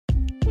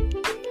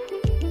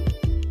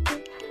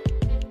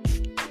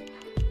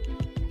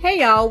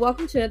Hey y'all,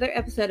 welcome to another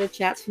episode of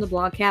Chats from the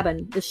Blog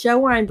Cabin, the show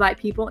where I invite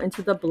people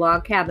into the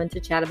blog cabin to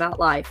chat about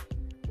life.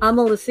 I'm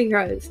Melissa,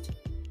 your host.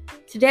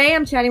 Today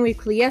I'm chatting with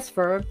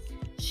Clisver.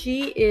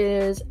 She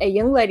is a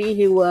young lady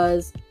who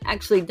was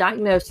actually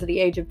diagnosed at the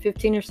age of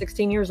 15 or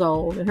 16 years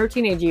old in her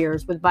teenage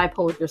years with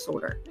bipolar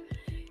disorder.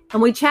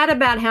 And we chat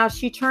about how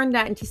she turned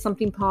that into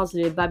something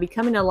positive by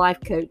becoming a life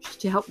coach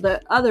to help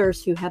the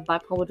others who have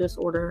bipolar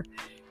disorder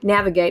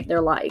navigate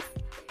their life.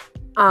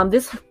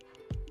 This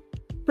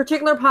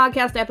particular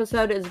podcast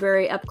episode is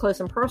very up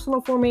close and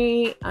personal for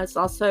me. It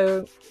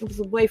was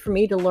a way for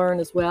me to learn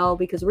as well,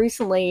 because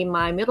recently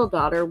my middle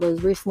daughter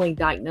was recently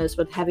diagnosed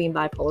with having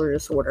bipolar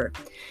disorder.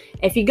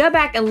 If you go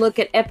back and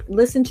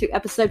listen to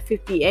episode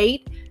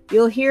 58,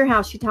 you'll hear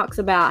how she talks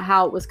about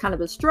how it was kind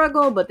of a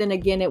struggle, but then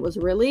again it was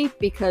a relief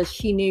because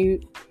she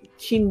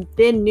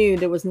then knew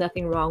there was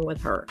nothing wrong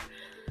with her,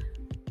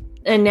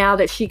 and now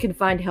that she can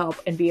find help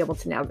and be able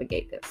to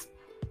navigate this.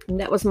 And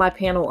that was my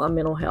panel on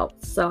mental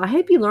health. So I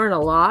hope you learn a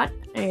lot,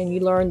 and you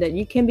learn that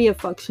you can be a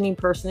functioning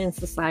person in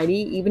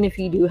society, even if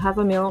you do have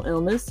a mental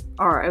illness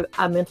or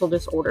a mental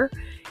disorder.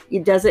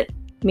 It doesn't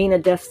mean a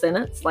death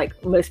sentence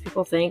like most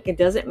people think. It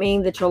doesn't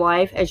mean that your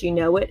life as you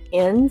know it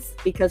ends,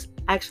 because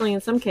actually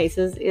in some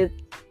cases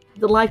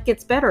the life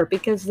gets better,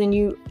 because then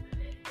you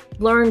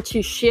learn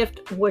to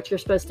shift what you're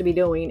supposed to be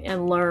doing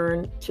and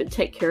learn to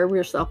take care of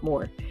yourself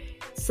more.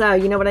 So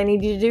you know what I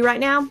need you to do right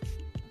now?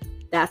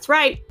 That's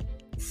right.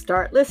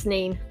 Start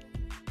listening.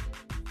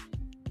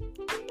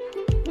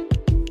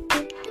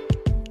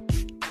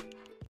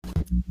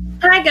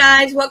 Hi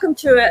guys, welcome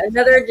to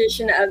another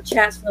edition of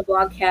Chats from the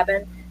Blog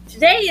Cabin.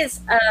 Today is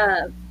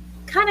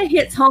kind of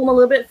hits home a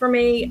little bit for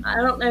me.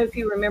 I don't know if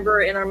you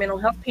remember in our mental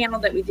health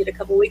panel that we did a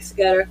couple weeks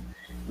ago,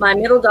 my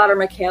middle daughter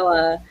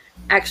Michaela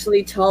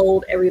actually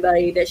told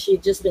everybody that she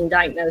had just been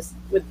diagnosed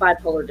with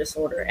bipolar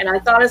disorder. And I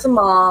thought as a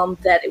mom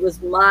that it was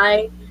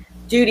my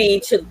duty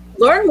to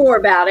learn more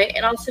about it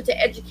and also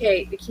to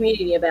educate the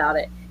community about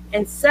it.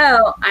 And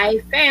so I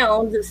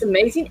found this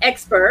amazing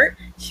expert.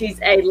 She's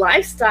a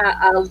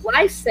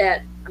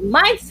mindset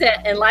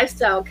and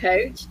lifestyle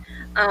coach,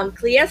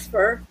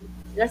 Clisver.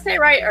 Did I say it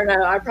right or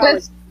no?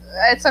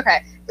 It's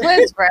okay.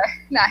 Clisver.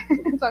 No,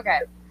 it's okay.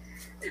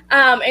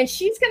 And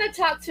she's going to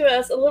talk to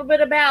us a little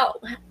bit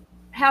about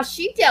how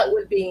she dealt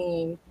with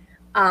being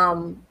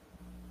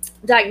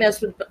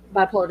diagnosed with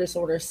bipolar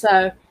disorder.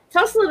 So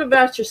tell us a little bit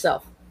about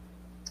yourself.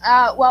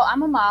 Well,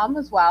 I'm a mom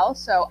as well,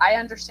 so I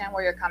understand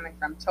where you're coming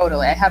from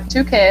totally. I have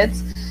 2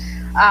 kids,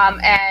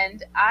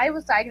 and I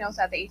was diagnosed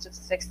at the age of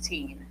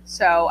 16.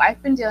 So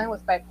I've been dealing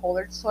with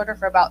bipolar disorder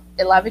for about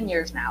 11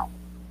 years now.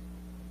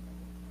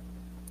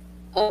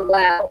 Oh,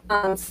 wow.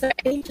 So at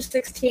the age of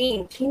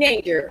 16,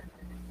 teenager.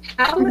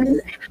 How was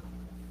it?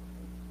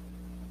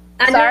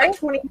 I know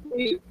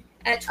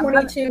at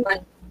 22.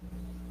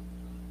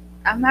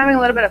 I'm having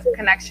a little bit of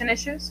connection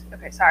issues.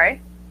 Okay,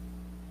 sorry.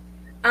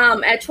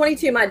 At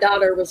 22, my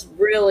daughter was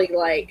really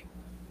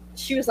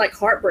she was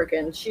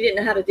heartbroken. She didn't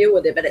know how to deal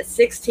with it. But at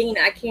 16,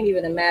 I can't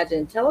even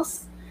imagine. Tell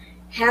us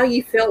how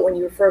you felt when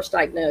you were first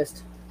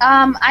diagnosed.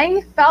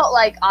 I felt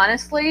like,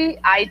 honestly,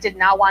 I did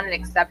not want to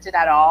accept it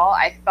at all.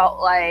 I felt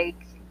like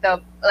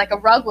a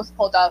rug was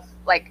pulled off,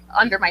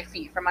 under my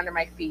feet.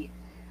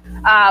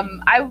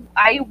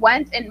 I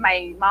went, and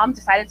my mom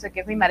decided to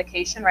give me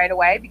medication right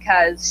away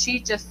because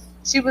she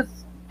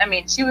was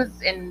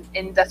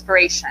in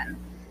desperation.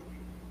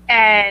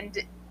 And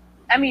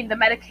the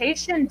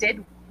medication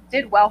did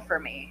well for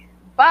me,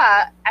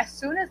 but as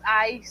soon as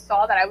I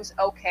saw that I was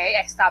okay,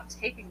 I stopped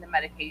taking the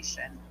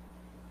medication.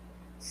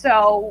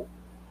 So,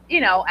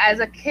 as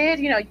a kid,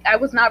 I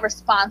was not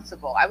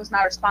responsible.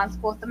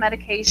 With the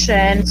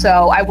medication.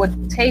 So I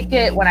would take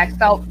it when I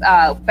felt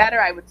better.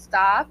 I would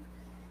stop,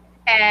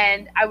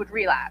 and I would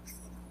relapse.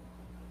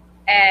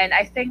 And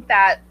I think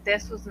that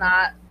this was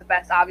not the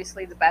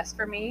best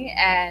for me.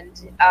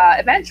 And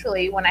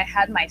eventually when I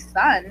had my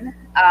son,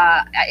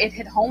 it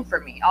hit home for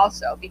me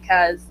also,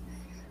 because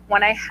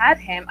when I had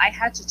him, I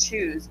had to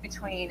choose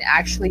between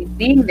actually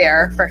being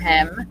there for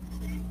him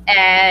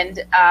and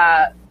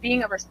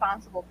being a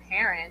responsible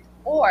parent,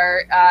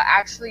 or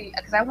actually,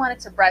 because I wanted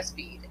to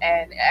breastfeed.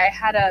 And I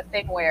had a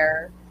thing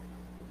where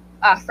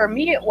for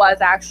me it was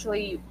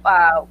actually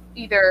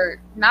either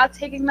not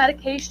taking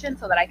medication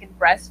so that I can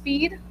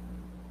breastfeed,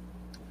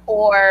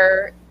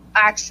 or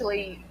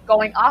actually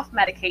going off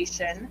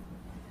medication.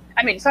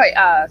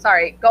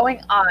 Going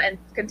on and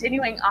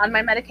continuing on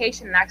my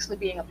medication and actually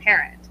being a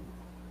parent.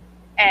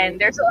 And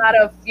there's a lot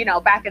of,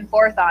 back and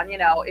forth on,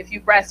 if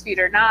you breastfeed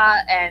or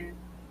not. And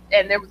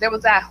there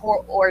was that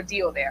whole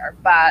ordeal there,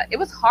 but it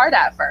was hard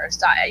at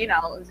first. I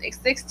was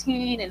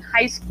 16 in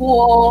high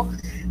school.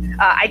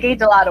 I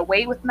gained a lot of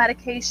weight with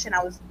medication.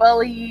 I was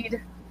bullied.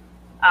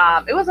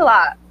 It was a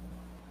lot.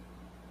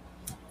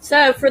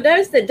 So for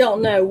those that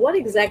don't know, what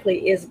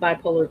exactly is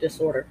bipolar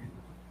disorder?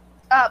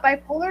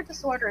 Bipolar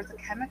disorder is a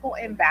chemical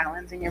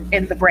imbalance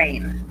in the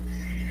brain,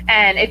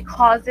 and it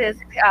causes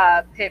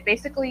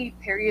basically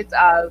periods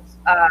of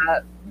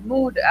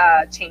mood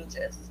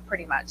changes,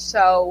 pretty much.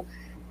 So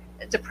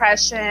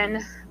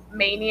depression,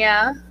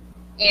 mania,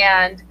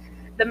 and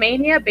the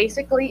mania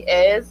basically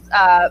is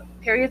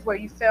periods where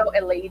you feel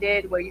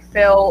elated, where you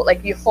feel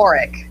like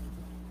euphoric,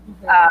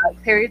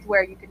 periods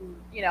where you can,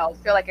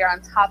 feel like you're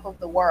on top of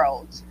the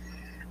world.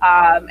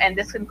 And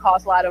this can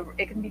cause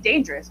it can be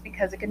dangerous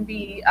because it can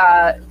be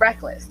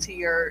reckless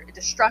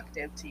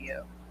destructive to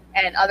you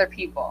and other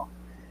people.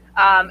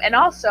 And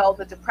also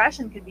the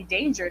depression can be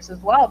dangerous as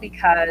well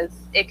because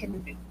it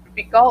can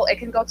go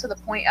to the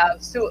point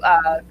of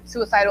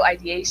suicidal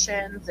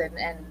ideations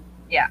and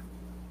yeah.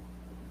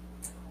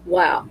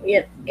 Wow.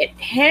 Yeah.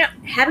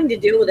 Having to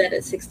deal with that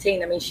at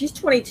 16. I mean, she's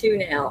 22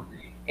 now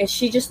and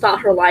she just thought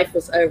her life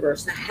was over.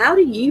 So how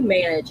do you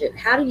manage it?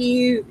 How do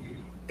you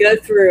go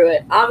through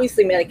it?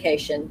 Obviously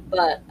medication,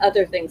 but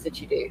other things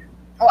that you do.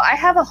 Well, I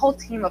have a whole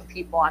team of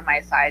people on my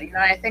side, and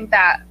I think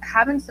that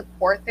having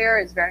support there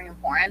is very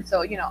important.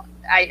 So,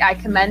 I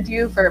commend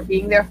you for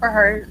being there for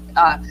her.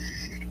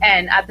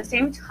 And at the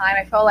same time,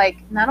 I feel like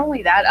not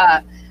only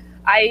that,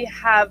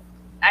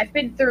 I've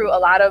been through a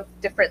lot of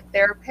different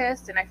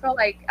therapists, and I feel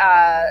like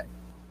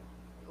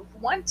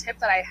one tip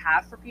that I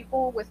have for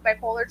people with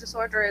bipolar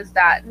disorder is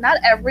that not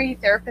every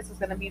therapist is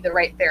going to be the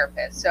right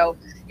therapist. So,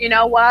 you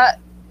know what?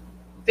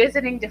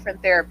 Visiting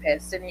different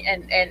therapists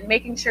and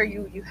making sure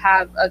you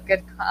have a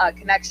good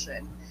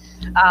connection.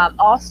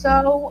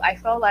 Also, I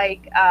feel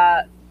like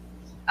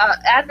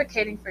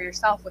advocating for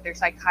yourself with your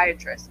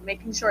psychiatrist,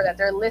 making sure that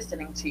they're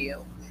listening to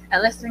you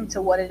and listening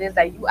to what it is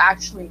that you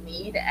actually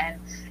need and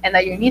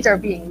that your needs are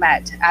being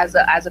met as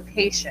a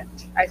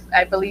patient.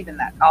 I believe in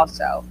that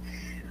also.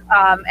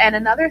 And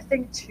another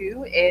thing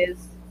too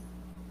is,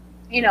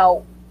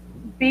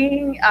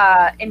 being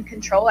in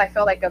control, I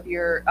feel like, of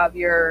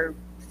your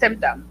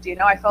symptoms.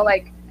 I feel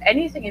like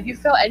if you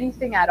feel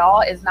anything at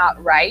all is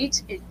not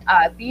right,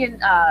 be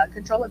in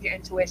control of your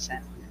intuition.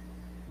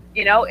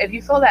 If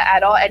you feel that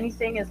at all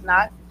anything is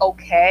not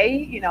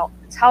okay,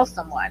 tell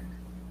someone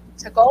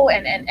to go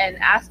and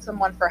ask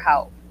someone for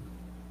help.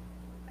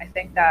 I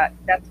think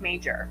that's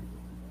major.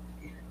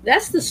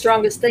 That's the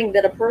strongest thing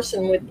that a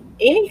person with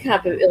any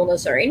type of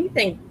illness or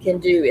anything can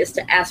do, is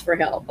to ask for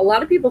help. A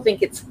lot of people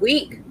think it's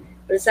weak,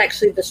 but it's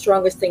actually the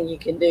strongest thing you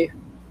can do.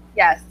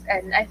 Yes,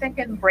 and I think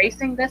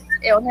embracing this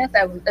illness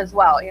as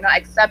well,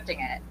 accepting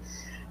it,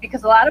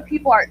 because a lot of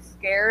people are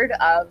scared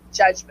of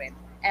judgment.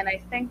 And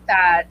I think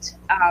that,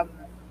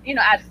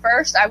 at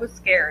first I was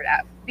scared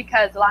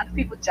because a lot of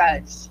people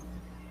judged.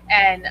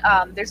 And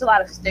there's a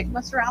lot of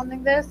stigma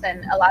surrounding this,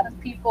 and a lot of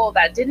people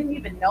that didn't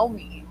even know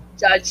me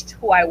judged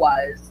who I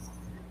was.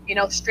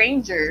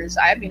 Strangers.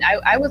 I mean,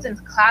 I was in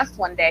class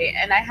one day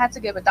and I had to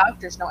give a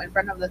doctor's note in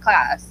front of the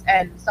class,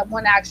 and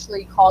someone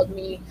actually called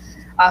me,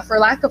 for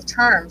lack of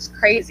terms,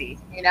 crazy,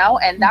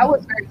 and that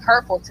was very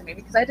hurtful to me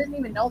because I didn't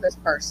even know this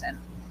person.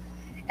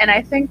 And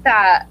I think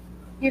that,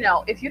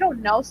 if you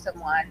don't know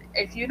someone,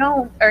 if you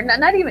don't, or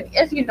not even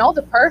if you know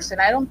the person,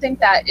 I don't think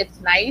that it's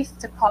nice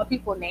to call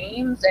people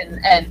names,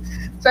 and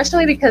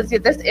especially because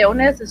this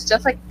illness is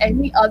just like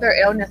any other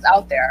illness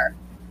out there.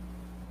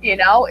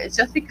 It's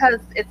just because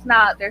it's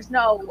not,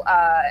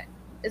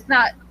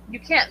 you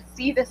can't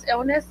see this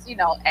illness,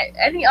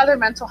 any other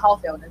mental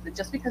health illness.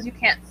 Just because you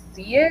can't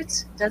see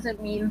it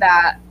doesn't mean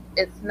that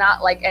it's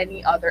not like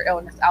any other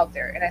illness out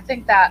there. And I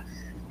think that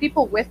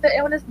people with the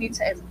illness need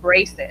to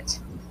embrace it,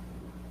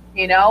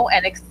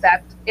 and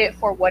accept it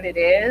for what it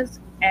is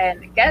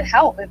and get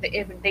help if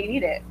they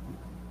need it.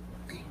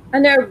 I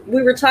know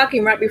we were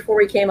talking right before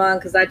we came on,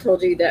 because I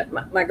told you that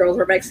my girls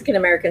are Mexican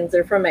Americans.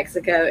 They're from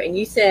Mexico. And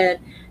you said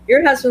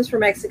your husband's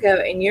from Mexico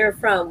and you're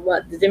from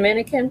what, the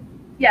Dominican?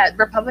 Yeah,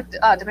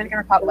 Dominican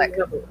Republic.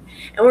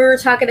 And we were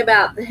talking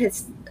about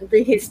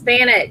the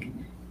Hispanic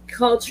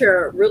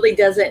culture really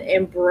doesn't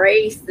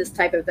embrace this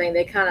type of thing.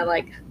 They kind of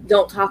like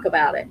don't talk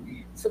about it.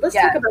 So let's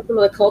talk about some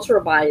of the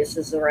cultural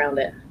biases around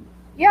it.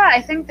 Yeah,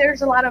 I think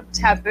there's a lot of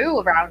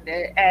taboo around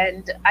it,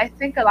 and I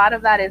think a lot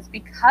of that is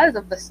because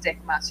of the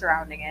stigma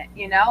surrounding it,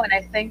 and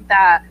I think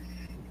that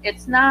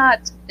it's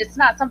not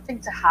something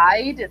to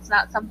hide. It's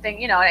not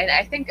something, and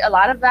I think a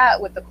lot of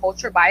that with the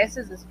culture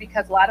biases is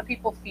because a lot of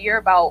people fear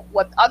about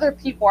what other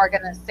people are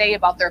going to say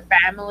about their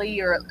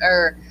family,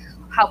 or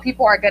how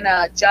people are going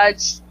to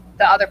judge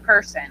the other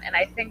person. And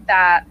I think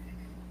that,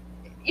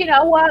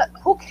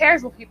 who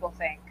cares what people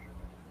think?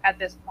 At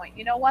this point,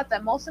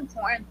 the most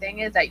important thing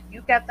is that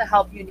you get the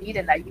help you need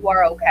and that you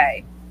are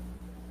okay.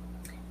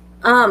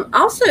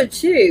 Also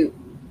too,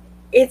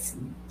 it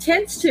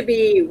tends to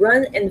be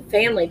run in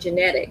family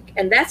genetic,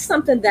 and that's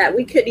something that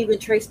we couldn't even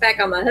trace back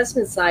on my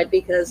husband's side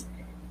because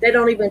they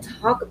don't even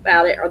talk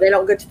about it, or they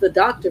don't go to the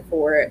doctor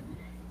for it.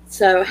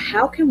 So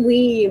how can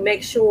we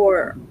make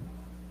sure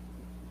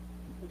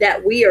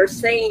that we are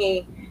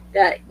saying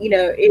that,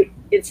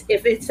 it's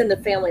if it's in the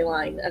family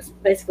line? That's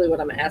basically what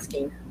I'm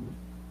asking.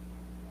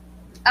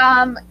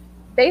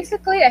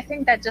 Basically, I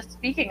think that just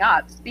speaking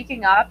up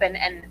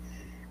and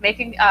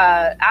making,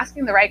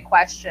 asking the right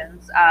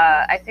questions.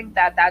 I think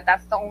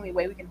that's the only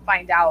way we can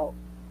find out.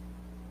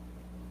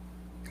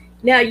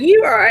 Now,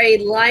 you are a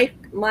life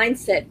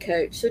mindset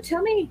coach. So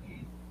tell me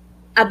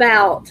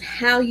about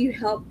how you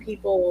help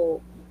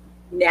people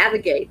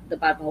navigate the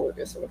bipolar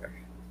disorder?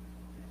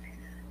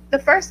 The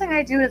first thing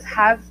I do is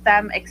have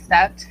them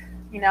accept,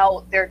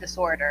 their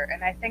disorder.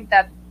 And I think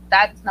that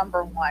that's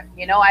number one.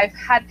 I've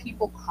had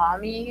people call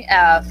me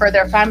for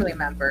their family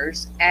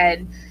members,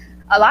 and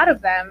a lot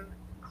of them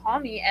call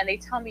me and they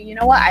tell me, you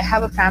know what, I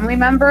have a family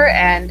member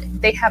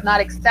and they have not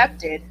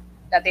accepted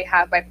that they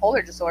have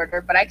bipolar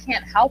disorder, but I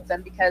can't help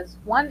them because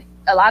one,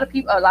 a lot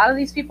of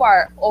these people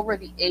are over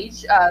the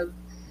age of,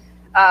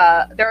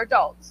 they're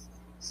adults.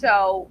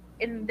 So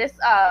in this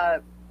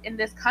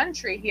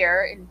country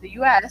here in the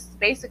U.S.,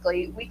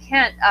 basically, we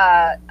can't,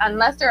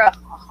 unless they're a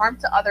harm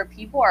to other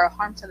people or a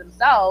harm to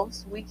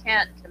themselves, we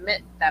can't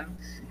commit them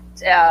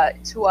to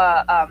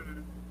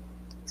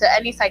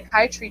any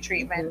psychiatry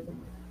treatment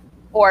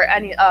or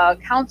any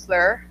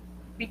counselor,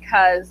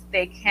 because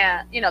they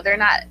can't,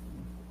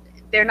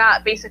 they're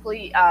not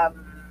basically,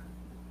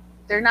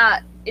 they're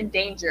not in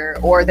danger,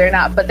 or they're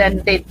not, but then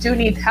they do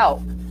need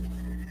help.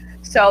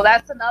 So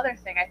that's another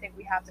thing I think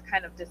we have to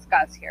kind of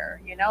discuss here,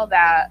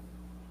 that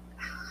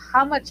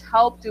how much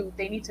help do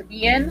they need to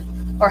be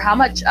in, or how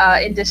much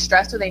in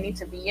distress do they need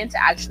to be in to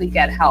actually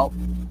get help?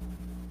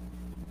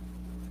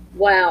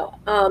 Wow.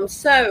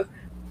 So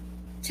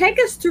take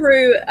us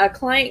through a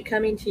client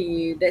coming to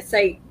you that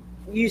say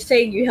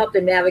you help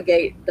them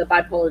navigate the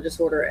bipolar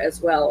disorder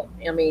as well.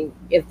 I mean,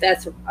 if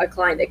that's a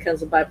client that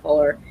comes with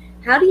bipolar,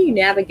 how do you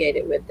navigate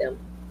it with them?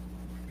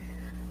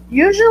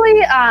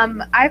 Usually,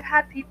 I've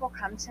had people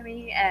come to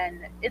me,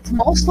 and it's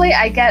mostly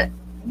I get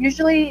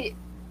usually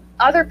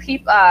other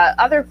people,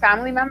 other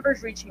family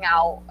members reaching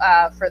out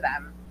for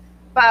them.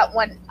 But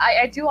when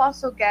I do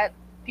also get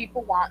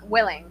people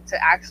willing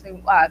to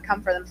actually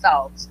come for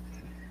themselves.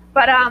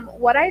 But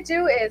what I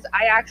do is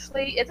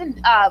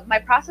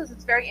my process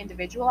is very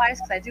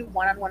individualized because I do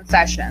one-on-one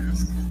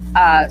sessions.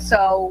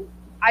 So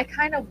I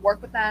kind of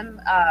work with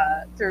them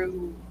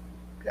through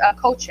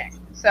coaching.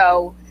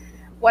 So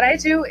what I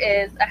do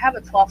is I have a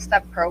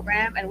 12-step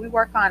program, and we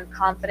work on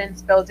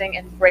confidence building,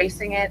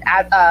 embracing it,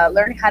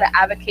 learning how to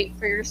advocate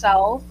for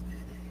yourself,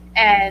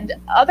 and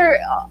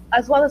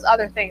as well as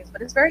other things.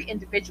 But it's very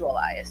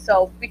individualized.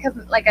 So because,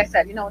 like I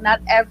said, not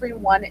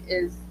everyone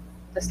is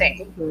the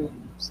same. Mm-hmm.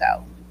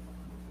 So.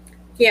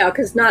 Yeah,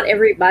 because not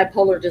every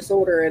bipolar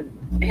disorder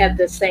have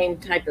the same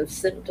type of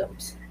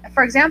symptoms.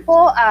 For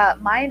example,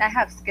 mine, I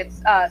have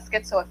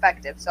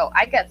schizoaffective, so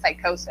I get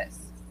psychosis.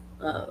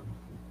 Oh.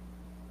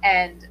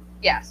 And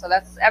yeah, so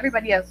that's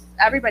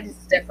everybody's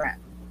different.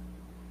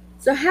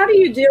 So how do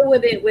you deal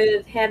with it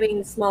with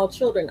having small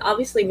children?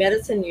 Obviously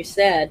medicine, you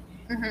said,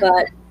 mm-hmm.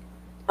 But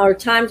are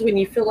times when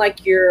you feel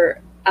like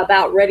you're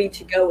about ready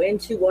to go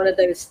into one of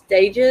those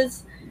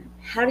stages?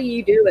 How do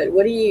you do it?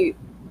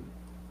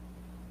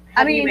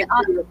 How do you make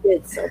your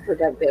kids so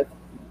productive?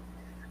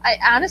 I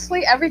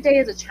honestly, every day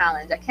is a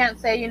challenge. I can't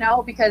say,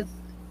 because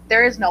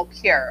there is no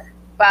cure.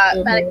 But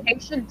mm-hmm.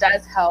 medication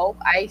does help.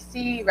 I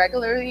see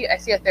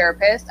a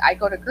therapist. I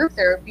go to group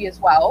therapy as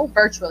well,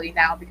 virtually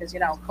now because,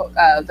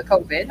 the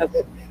COVID.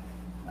 Okay.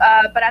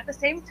 But at the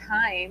same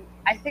time,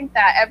 I think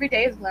that every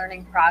day is a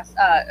learning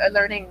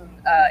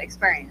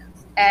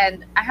experience.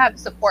 And I have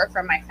support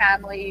from my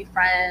family,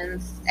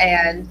 friends.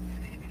 And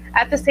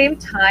at the same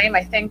time,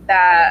 I think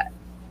that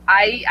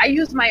I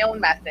use my own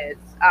methods.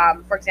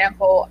 For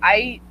example,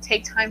 I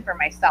take time for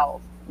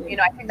myself.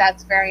 I think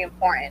that's very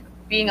important.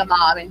 Being a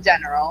mom in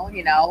general,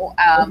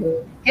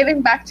 mm-hmm.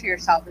 giving back to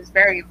yourself is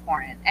very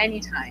important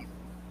anytime.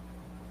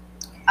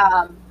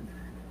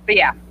 But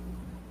yeah.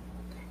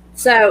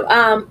 So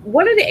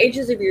what are the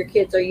ages of your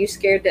kids? Are you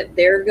scared that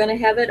they're going to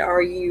have it,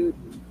 or you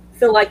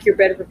feel like you're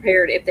better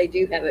prepared if they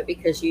do have it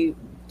because you're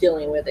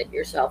dealing with it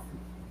yourself?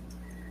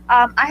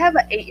 I have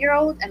an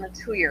 8-year-old and a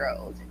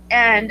 2-year-old.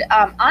 And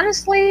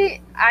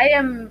honestly,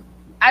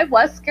 I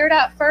was scared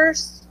at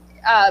first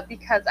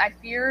because I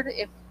feared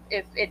if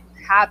it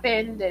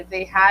happened, if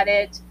they had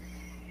it.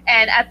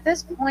 And at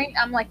this point,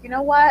 I'm like, you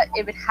know what?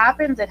 If it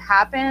happens, it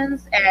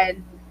happens.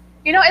 And,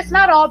 it's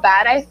not all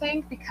bad, I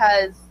think,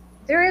 because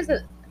there is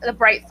a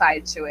bright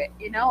side to it.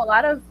 A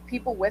lot of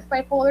people with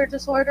bipolar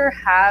disorder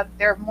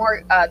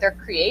they're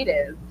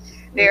creative.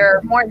 They're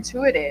more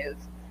intuitive.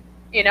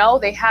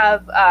 They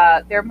have,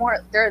 they're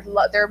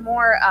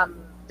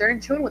in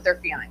tune with their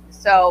feelings.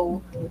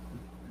 So,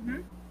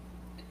 mm-hmm.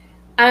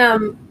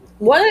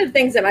 One of the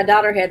things that my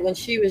daughter had when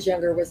she was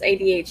younger was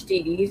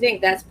ADHD. Do you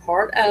think that's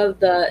part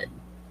of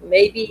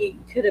maybe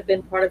could have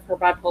been part of her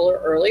bipolar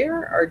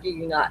earlier, or do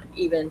you not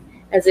even,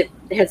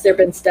 has there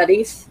been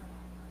studies?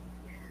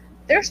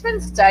 There's been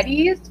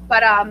studies,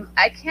 but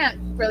I can't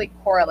really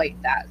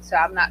correlate that, so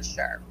I'm not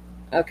sure.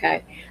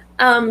 Okay.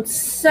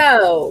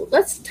 So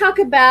let's talk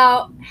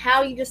about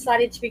how you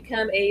decided to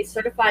become a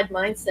certified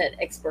mindset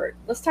expert.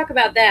 Let's talk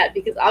about that,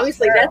 because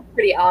obviously that's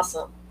pretty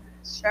awesome.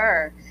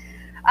 Sure.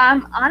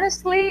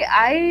 Honestly,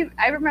 I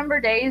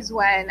remember days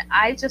when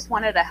I just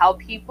wanted to help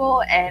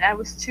people and I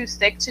was too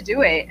sick to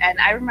do it. And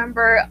I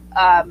remember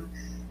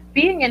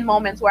being in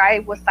moments where I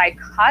was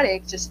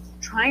psychotic, just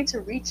trying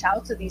to reach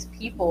out to these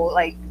people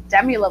like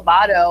Demi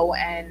Lovato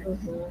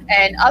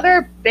and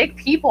other big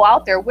people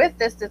out there with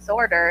this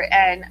disorder,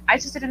 and I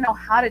just didn't know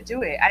how to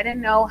do it. I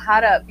didn't know how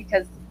to,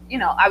 because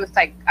I was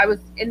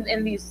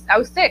I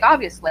was sick,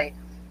 obviously,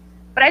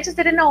 but I just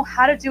didn't know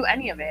how to do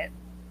any of it.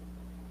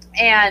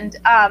 And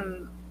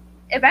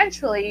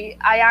eventually,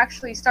 I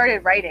actually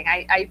started writing.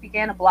 I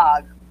began a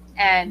blog,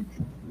 and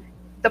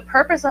the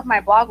purpose of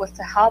my blog was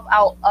to help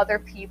out other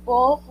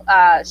people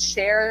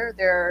share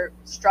their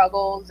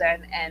struggles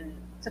and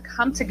to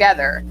come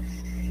together.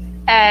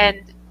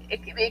 And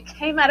it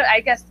came out of,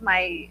 I guess,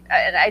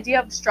 an idea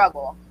of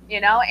struggle,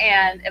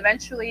 and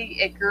eventually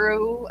it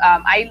grew.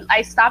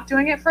 I stopped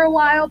doing it for a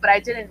while, but I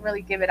didn't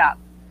really give it up.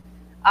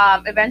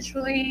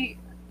 Eventually,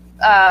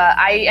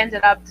 I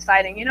ended up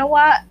deciding, you know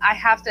what, I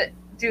have to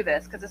do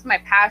this because it's my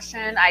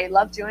passion. I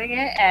love doing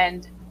it.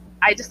 And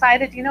I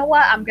decided, you know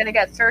what, I'm going to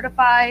get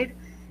certified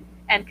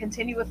and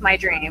continue with my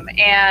dream.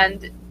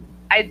 And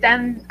I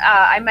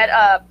met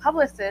a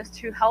publicist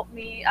who helped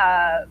me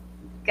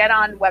get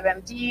on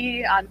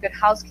WebMD, on Good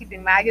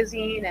Housekeeping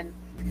magazine, and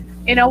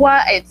you know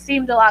what? It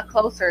seemed a lot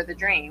closer, the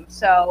dream.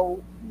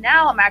 So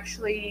now I'm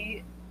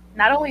actually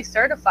not only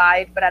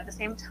certified, but at the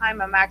same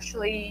time, I'm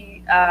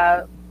actually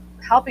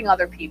helping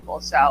other people.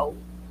 So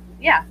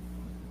yeah,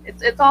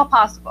 it's all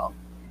possible.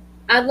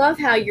 I love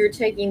how you're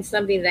taking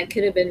something that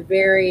could have been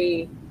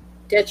very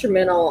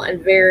detrimental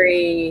and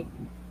very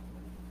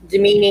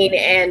demeaning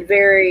and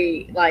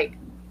very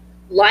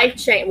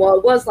life-changing. Well,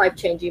 it was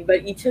life-changing,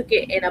 but you took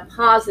it in a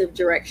positive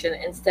direction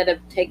instead of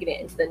taking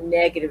it into the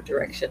negative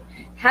direction.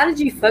 How did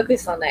you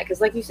focus on that? Because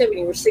like you said, when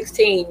you were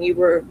 16, you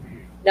were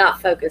not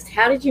focused.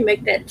 How did you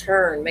make that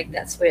turn, make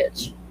that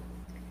switch?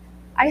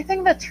 I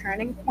think the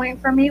turning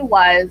point for me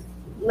was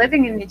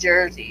living in New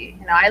Jersey.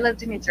 I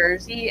lived in New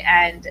Jersey,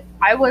 and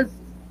I was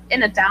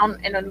in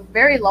a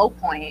very low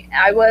point.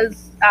 I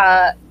was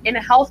in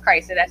a health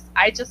crisis.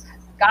 I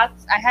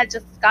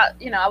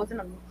was in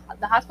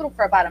the hospital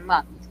for about a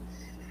month.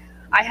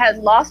 I had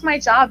lost my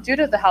job due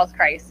to the health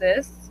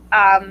crisis.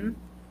 I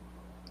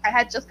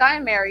had just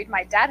gotten married.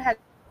 My dad had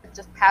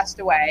just passed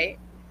away,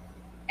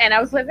 and I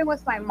was living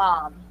with my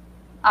mom,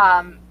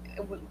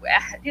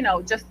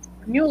 just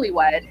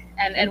newlywed,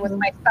 and with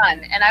my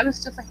son. And I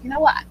was just like, you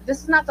know what?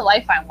 This is not the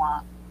life I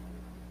want.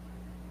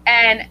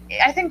 And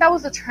I think that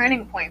was a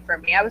turning point for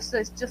me. I was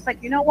just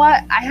like, you know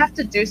what? I have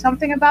to do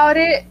something about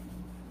it,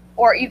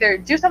 or either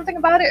do something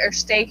about it or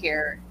stay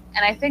here.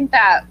 And I think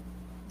that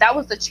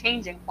was the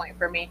changing point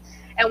for me.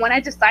 And when I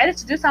decided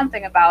to do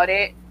something about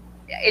it,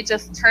 it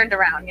just turned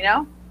around,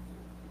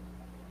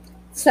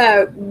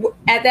 So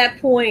at that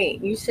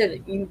point, you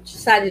said you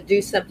decided to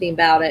do something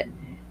about it.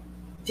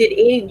 Do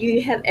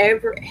you have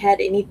ever had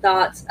any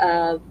thoughts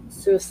of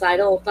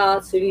suicidal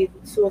thoughts,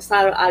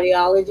 suicidal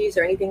ideologies,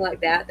 or anything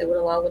like that went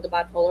along with the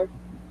bipolar?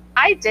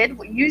 I did.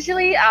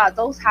 Usually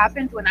those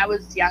happened when I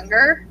was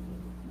younger.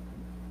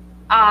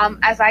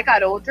 As I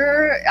got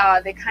older,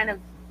 they kind of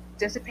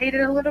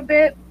dissipated a little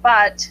bit,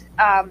 but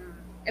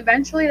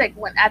eventually,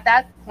 at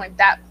that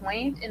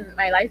point in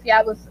my life,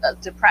 I was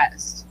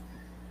depressed.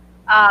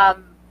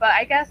 But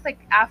I guess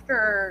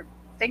after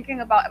thinking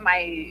about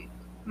my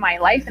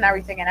life and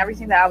everything that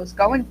I was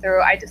going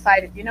through, I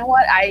decided, you know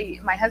what,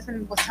 my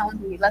husband was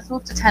telling me, let's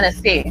move to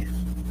Tennessee,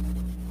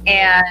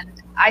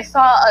 and I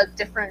saw a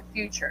different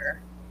future,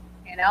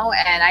 and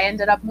I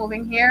ended up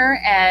moving here,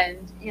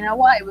 and you know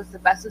what, it was the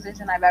best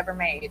decision I've ever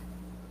made.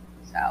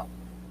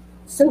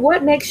 So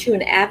what makes you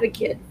an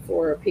advocate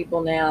for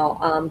people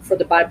now, for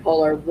the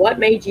bipolar? What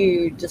made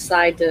you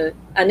decide to,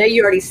 I know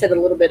you already said a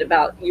little bit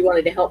about you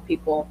wanted to help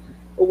people,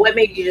 but what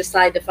made you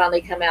decide to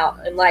finally come out?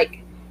 And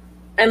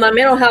in my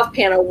mental health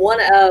panel, one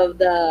of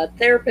the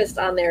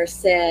therapists on there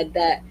said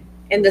that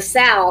in the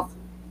South,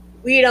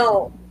 we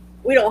don't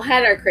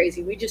have our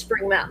crazy. We just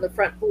bring them out on the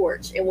front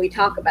porch and we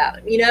talk about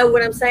it. You know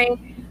what I'm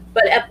saying?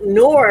 But up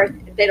north,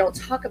 they don't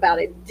talk about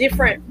it.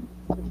 Different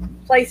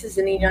places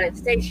in the United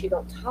States, you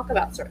don't talk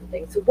about certain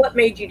things. So what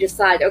made you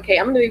decide, okay,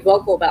 I'm going to be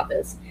vocal about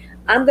this.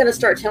 I'm going to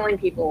start telling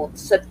people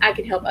so I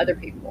can help other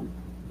people?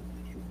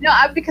 No,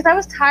 because I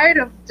was tired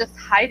of just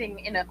hiding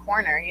in a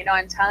corner,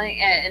 and telling,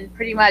 and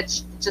pretty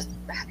much just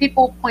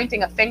people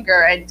pointing a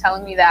finger and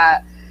telling me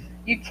that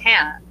you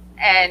can't.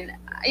 And,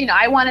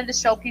 I wanted to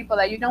show people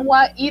that, you know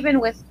what, even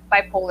with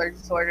bipolar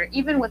disorder,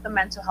 even with a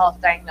mental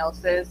health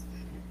diagnosis,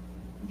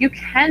 you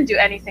can do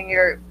anything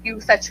you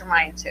set your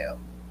mind to.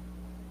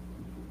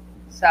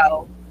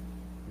 So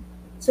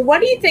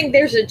what do you think?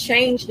 There's a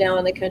change now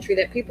in the country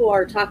that people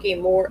are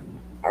talking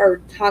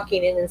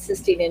and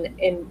insisting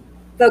and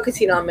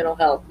focusing on mental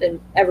health than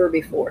ever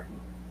before?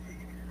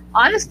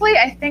 Honestly,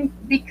 I think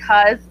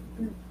because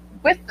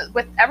with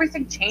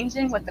everything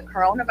changing with the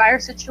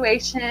coronavirus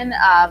situation,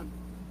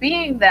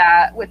 being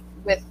that with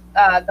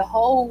the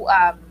whole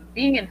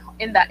being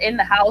in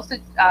the house,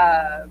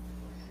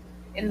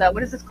 in the,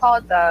 what is this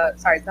called?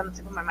 It's on the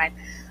tip of my mind.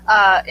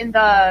 In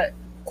the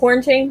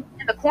quarantine.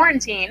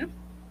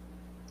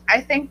 I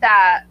think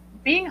that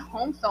being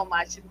home so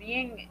much and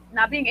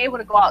not being able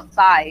to go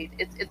outside,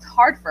 it's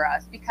hard for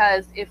us,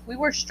 because if we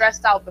were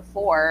stressed out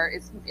before,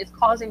 it's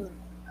causing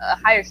a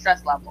higher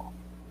stress level.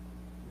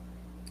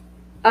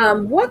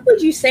 What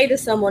would you say to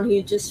someone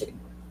who just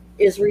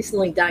is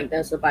recently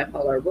diagnosed with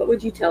bipolar? What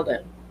would you tell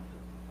them?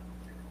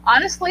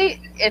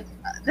 Honestly, if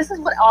this is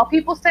what all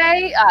people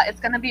say, it's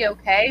going to be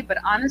okay. But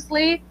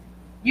honestly,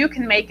 you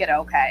can make it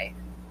okay.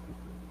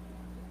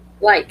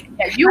 Like,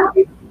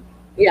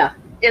 yeah.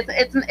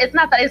 It's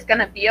not that it's going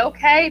to be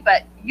okay,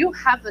 but you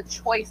have the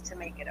choice to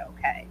make it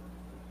okay.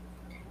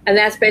 And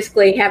that's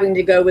basically having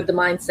to go with the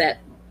mindset,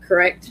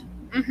 correct?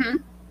 Mm-hmm.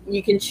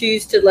 You can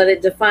choose to let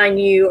it define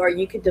you, or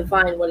you can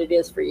define what it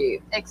is for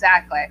you.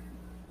 Exactly.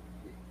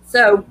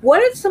 So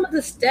what are some of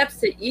the steps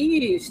that you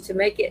use to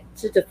make it,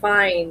 to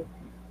define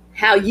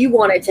how you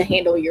wanted to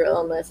handle your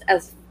illness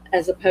as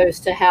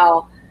opposed to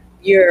how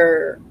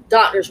your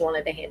doctors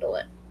wanted to handle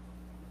it?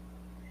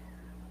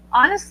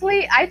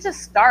 Honestly, I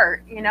just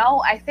start,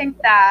 I think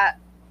that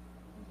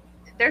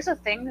there's a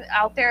thing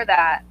out there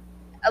that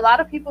a lot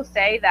of people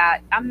say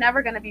that I'm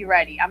never going to be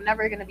ready. I'm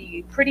never going to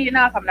be pretty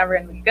enough. I'm never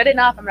going to be good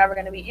enough. I'm never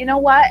going to be, you know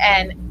what?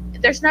 And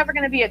there's never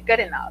going to be a good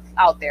enough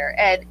out there.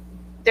 And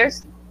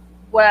there's,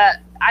 what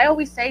I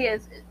always say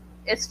is,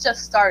 it's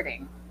just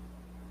starting.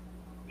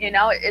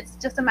 It's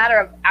just a matter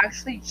of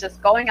actually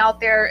just going out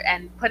there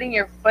and putting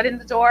your foot in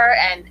the door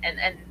and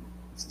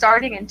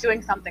starting and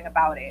doing something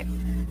about it.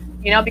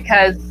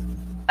 Because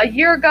a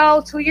year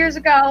ago, 2 years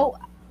ago,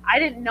 I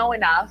didn't know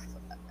enough,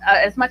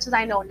 as much as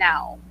I know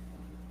now.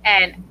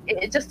 And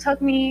it just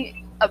took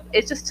me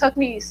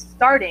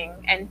starting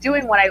and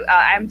doing what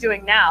I'm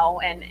doing now.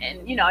 And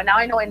now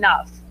I know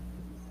enough.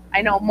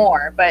 I know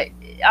more. But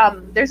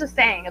there's a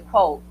saying, a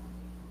quote.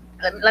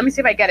 Let me see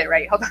if I get it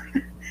right. Hold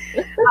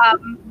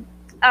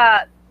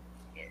on.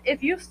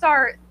 If you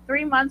start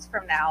 3 months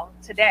from now,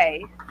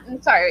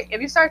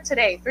 if you start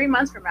today, 3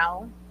 months from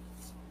now,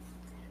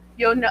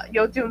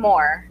 you'll do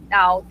more.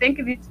 Now, think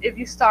if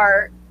you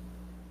start,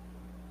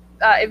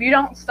 if you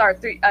don't start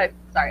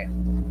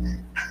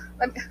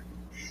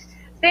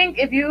think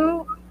if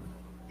you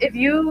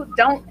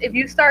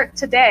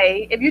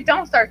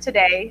don't start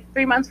today,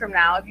 3 months from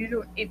now, if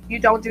you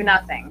don't do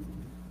nothing,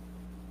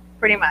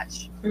 pretty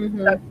much.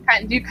 Mm-hmm. So,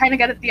 do you kind of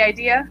get the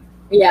idea?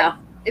 Yeah.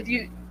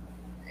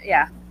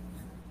 Yeah.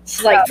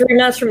 It's like 3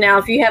 months from now,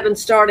 if you haven't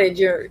started,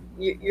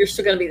 you're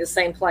still going to be the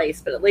same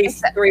place. But at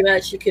least 3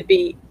 months, you could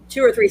be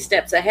 2 or 3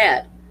 steps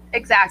ahead.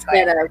 Exactly.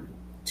 Instead of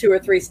 2 or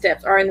 3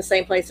 steps, or in the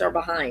same place or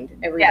behind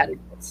everybody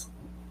else.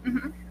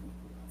 Mm-hmm.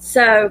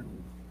 So,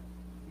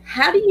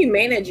 how do you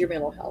manage your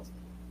mental health?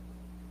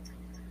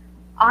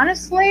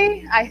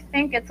 Honestly, I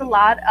think it's a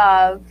lot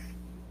of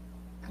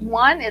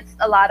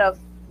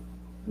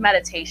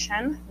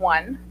meditation.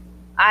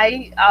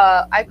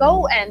 I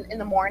go, and in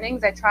the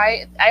mornings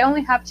I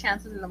only have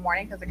chances in the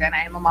morning because, again,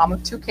 I am a mom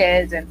of 2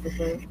 kids, and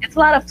it's a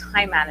lot of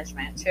time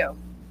management too.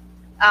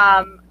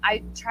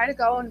 I try to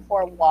go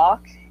for a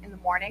walk in the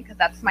morning because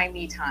that's my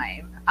me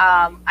time.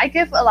 I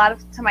give a lot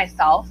to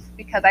myself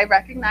because I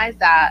recognize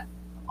that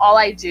all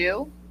I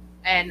do,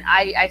 and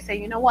I say,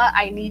 you know what,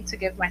 I need to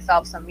give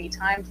myself some me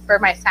time for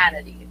my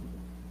sanity.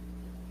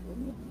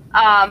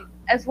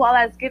 As well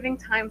as giving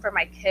time for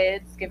my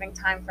kids, giving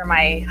time for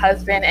my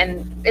husband,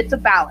 and it's a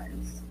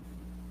balance.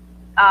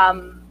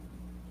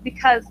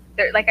 Because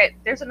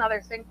there's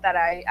another thing that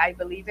I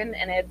believe in,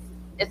 and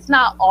it's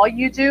not all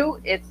you do,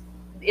 it's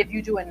if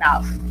you do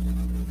enough.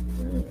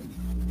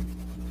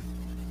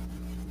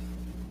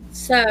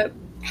 So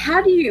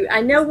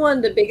I know one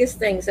of the biggest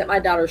things that my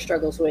daughter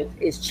struggles with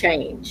is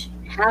change.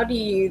 How do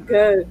you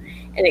go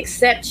and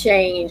accept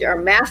change or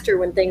master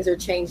when things are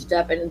changed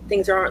up and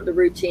things aren't the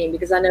routine?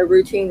 Because I know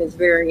routine is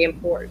very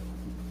important.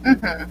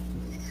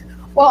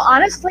 Mm-hmm. Well,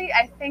 honestly,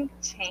 I think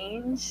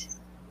change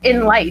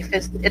in life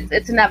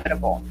it's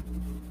inevitable.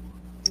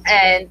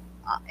 And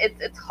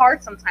it's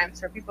hard sometimes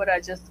for people to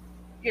just,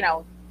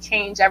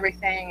 change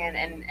everything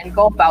and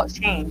go about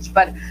change.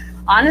 But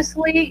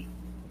honestly,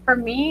 for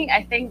me,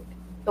 I think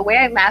the way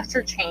I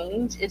master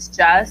change is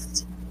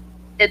just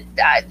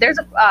there's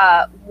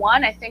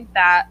one, I think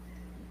that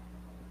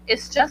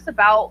it's just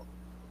about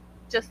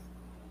just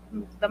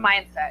the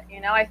mindset.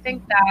 I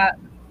think that,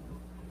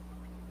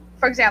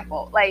 for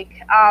example,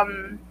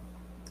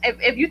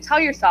 if you tell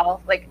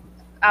yourself,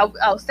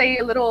 I'll say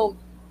a little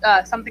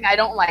something I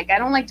don't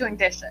like doing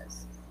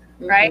dishes,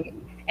 right?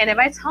 And if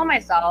I tell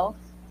myself,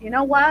 you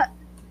know what,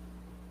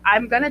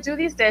 I'm gonna do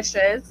these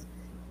dishes,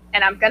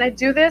 and I'm gonna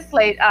do this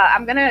late.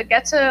 I'm gonna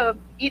get to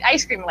eat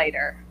ice cream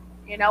later.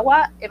 You know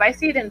what? If I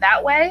see it in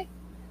that way,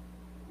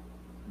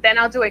 then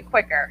I'll do it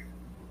quicker.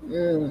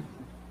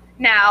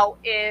 Now,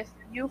 if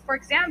you, for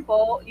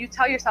example, you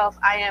tell yourself,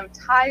 I am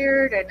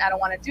tired and I don't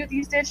want to do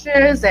these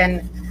dishes,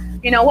 and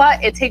you know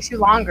what? It takes you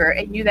longer,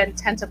 and you then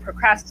tend to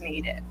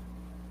procrastinate it.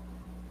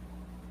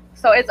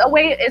 So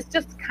it's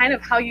just kind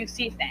of how you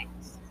see things.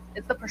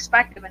 It's the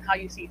perspective and how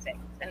you see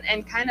things,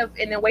 and kind of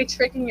in a way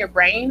tricking your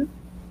brain.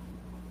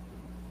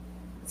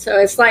 So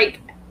it's like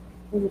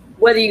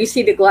whether you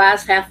see the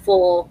glass half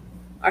full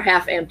or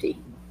half empty.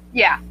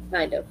 Yeah.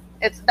 Kind of.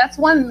 That's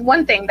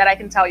one thing that I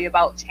can tell you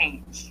about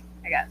change,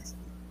 I guess.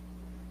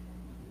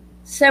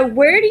 So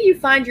where do you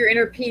find your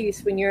inner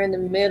peace when you're in the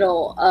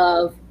middle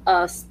of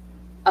a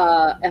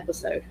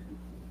episode?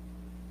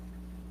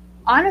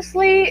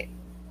 Honestly,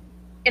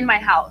 in my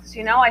house,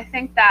 I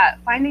think that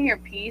finding your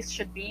peace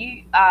should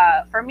be,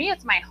 for me,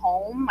 it's my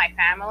home, my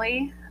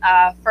family.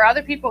 For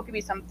other people, it could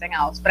be something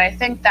else. But I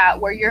think that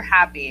where you're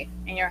happy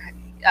and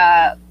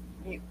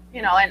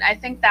and I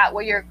think that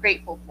what you're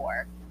grateful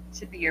for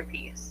should be your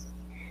peace.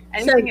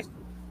 Anything.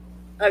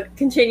 So,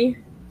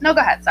 continue. No,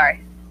 go ahead.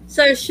 Sorry.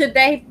 So should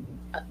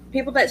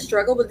people that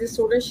struggle with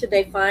disorder, should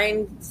they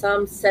find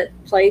some set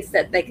place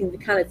that they can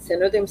kind of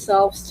center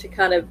themselves to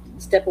kind of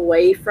step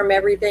away from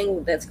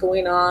everything that's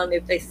going on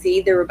if they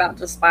see they're about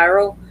to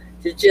spiral,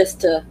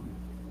 to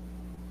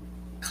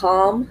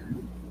calm?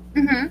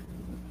 Mm-hmm.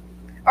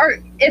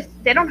 Or if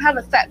they don't have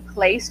a set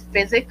place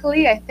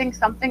physically, I think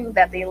something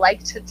that they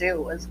like to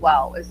do as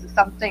well is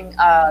something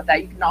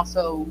that you can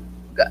also,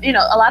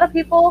 a lot of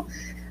people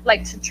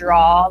like to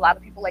draw, a lot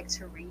of people like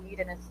to read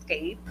and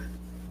escape.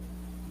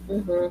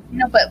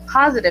 Mm-hmm. But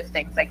positive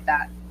things like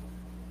that.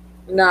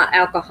 Not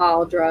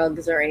alcohol,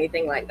 drugs, or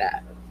anything like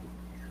that.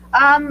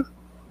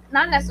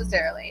 Not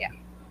necessarily, yeah.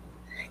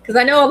 Because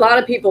I know a lot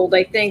of people,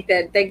 they think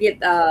that they get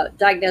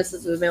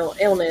diagnosis of mental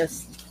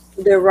illness,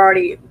 they've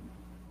already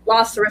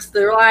lost the rest of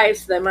their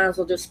lives, so they might as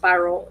well just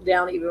spiral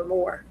down even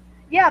more.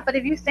 Yeah, but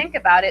if you think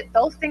about it,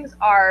 those things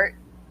are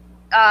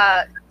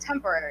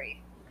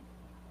temporary.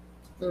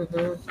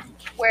 Mm-hmm.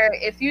 Where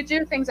if you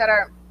do things that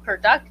are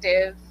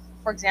productive,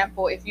 for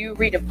example, if you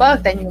read a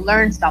book, then you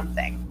learn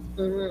something.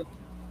 Mm-hmm.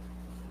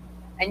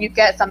 And you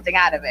get something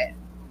out of it.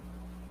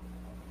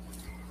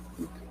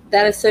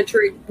 That is so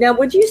true. Now,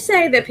 would you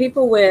say that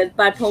people with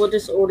bipolar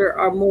disorder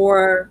are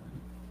more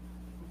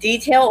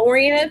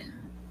detail-oriented?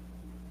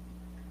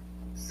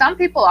 Some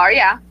people are,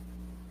 yeah.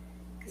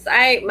 Because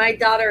my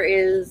daughter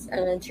is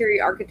an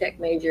interior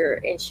architect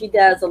major, and she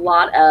does a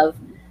lot of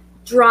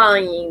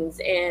drawings,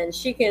 and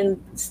she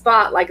can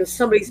spot, like, if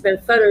somebody's been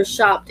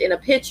photoshopped in a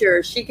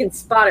picture, she can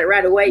spot it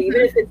right away, even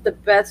if it's the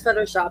best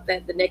Photoshop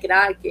that the naked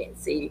eye can't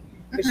see,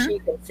 but she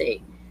can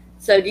see.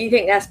 So do you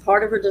think that's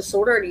part of her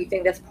disorder, or do you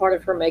think that's part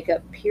of her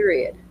makeup,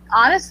 period?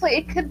 Honestly,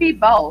 it could be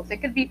both. It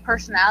could be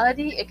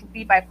personality. It could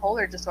be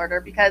bipolar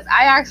disorder, because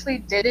I actually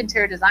did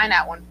interior design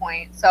at one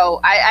point.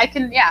 So I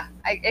can,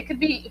 it could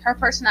be her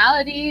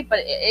personality, but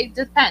it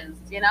depends,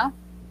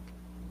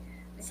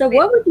 So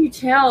what would you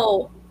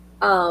tell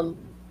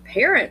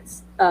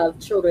parents of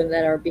children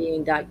that are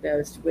being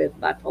diagnosed with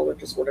bipolar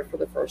disorder for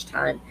the first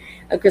time?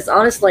 Because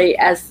honestly,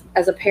 as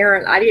a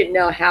parent, I didn't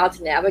know how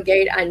to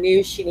navigate. I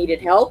knew she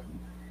needed help.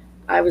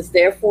 I was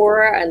there for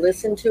her. I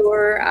listened to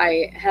her.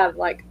 I have,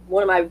 like,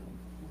 one of my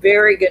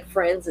very good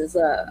friends is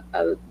a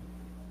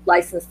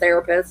licensed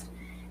therapist,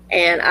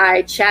 and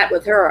I chat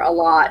with her a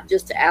lot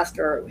just to ask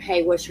her,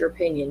 hey, what's your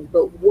opinion?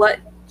 But what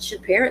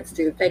should parents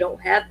do if they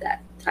don't have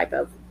that type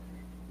of?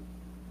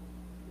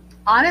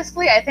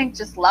 Honestly, I think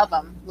just love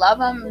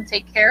them,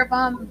 take care of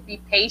them,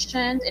 be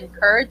patient,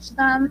 encourage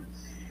them,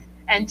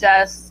 and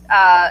just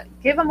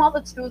give them all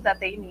the tools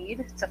that they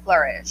need to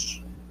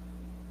flourish.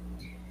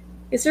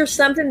 Is there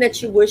something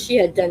that you wish you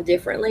had done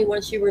differently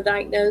once you were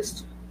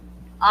diagnosed?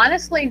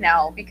 Honestly,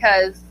 no,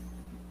 because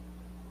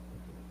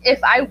if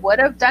I would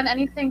have done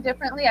anything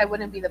differently, I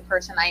wouldn't be the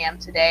person I am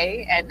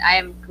today, and I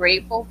am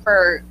grateful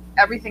for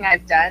everything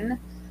I've done.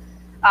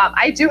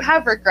 I do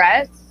have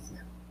regrets,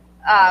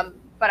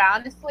 but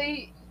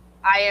honestly,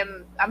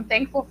 I'm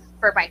thankful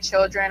for my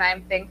children.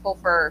 I'm thankful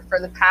for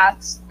the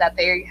paths that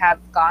they have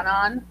gone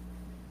on,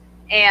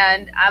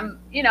 and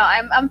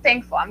I'm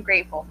thankful. I'm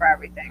grateful for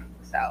everything.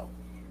 So.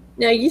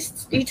 Now, you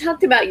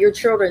talked about your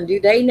children. Do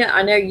they know?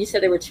 I know you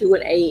said they were 2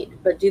 and 8,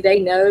 but do they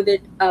know that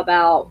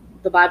about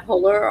the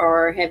bipolar,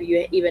 or have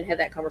you even had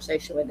that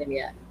conversation with them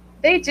yet?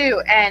 They do,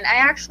 and I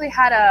actually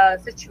had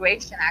a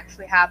situation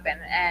happen.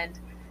 And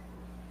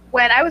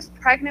when I was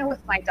pregnant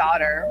with my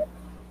daughter,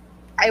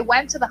 I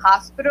went to the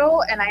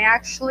hospital, and I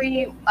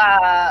actually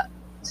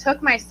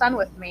took my son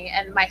with me,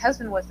 and my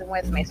husband wasn't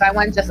with me, so I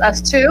went just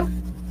us two.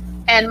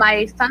 And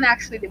my son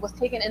actually was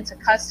taken into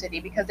custody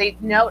because they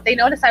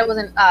noticed I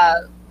wasn't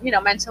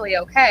mentally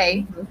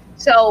okay. Mm-hmm.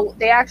 So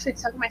they actually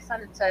took my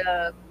son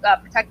into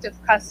protective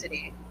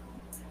custody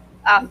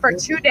for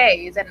 2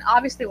 days. And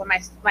obviously, when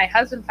my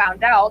husband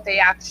found out, he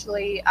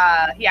actually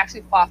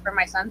fought for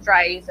my son's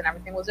rights, and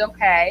everything was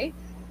okay.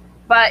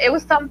 But it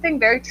was something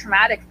very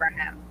traumatic for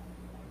him.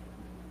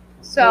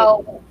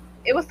 So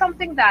it was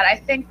something that I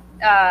think.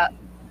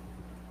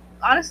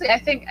 Honestly, I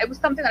think it was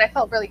something that I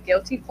felt really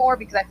guilty for,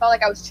 because I felt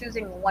like I was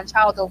choosing one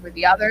child over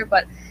the other.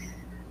 But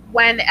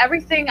when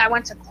I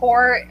went to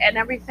court and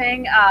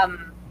everything,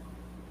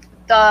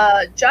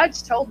 the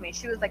judge told me,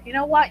 she was like, you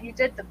know what? You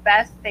did the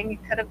best thing you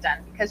could have done,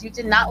 because you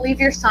did not leave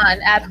your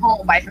son at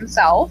home by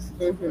himself.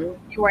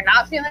 Mm-hmm. You were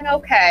not feeling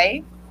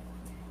okay,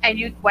 and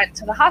you went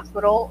to the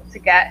hospital to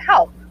get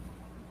help.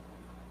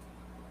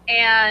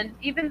 And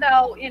even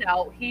though,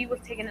 he was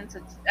taken into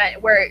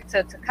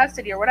to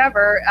custody or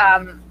whatever,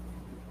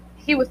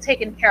 he was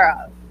taken care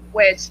of,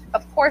 which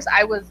of course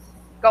I was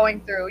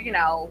going through,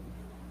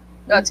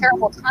 a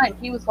terrible time.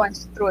 He was going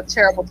through a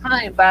terrible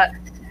time, but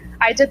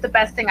I did the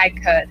best thing I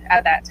could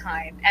at that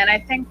time. And I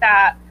think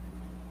that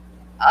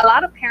a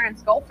lot of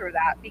parents go through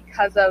that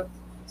because of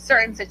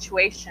certain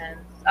situations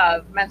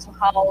of mental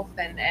health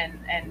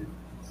and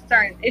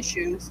certain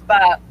issues.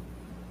 But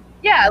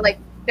yeah, like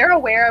they're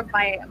aware of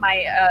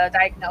my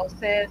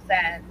diagnosis,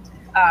 and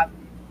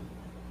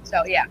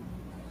so yeah.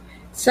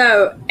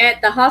 So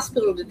at the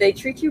hospital, did they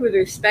treat you with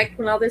respect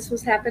when all this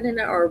was happening,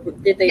 or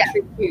did they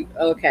treat you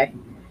okay?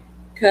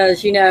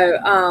 Because being,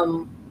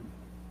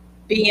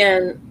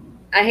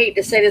 I hate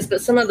to say this,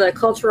 but some of the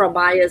cultural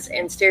bias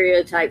and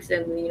stereotypes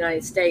in the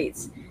United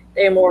States,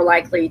 they're more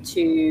likely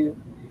to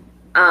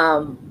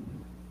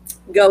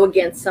go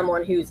against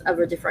someone who's of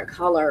a different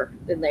color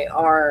than they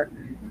are.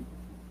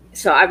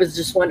 So I was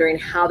just wondering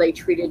how they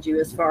treated you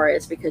as far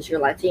as, because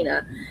you're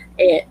Latina,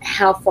 and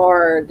how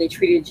far they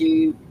treated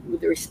you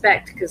with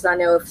respect. Because I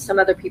know if some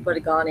other people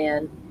had gone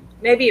in,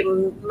 maybe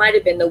it might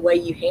have been the way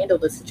you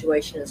handled the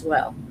situation as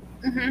well.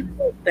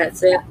 Mm-hmm.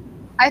 That's it.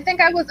 I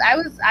think I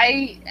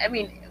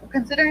mean,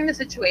 considering the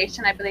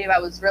situation, I believe I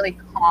was really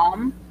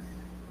calm.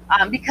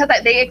 Because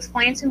they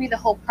explained to me the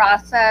whole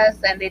process,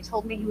 and they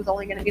told me he was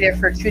only going to be there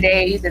for 2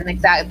 days, and I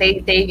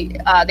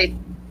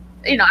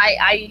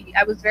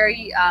was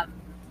very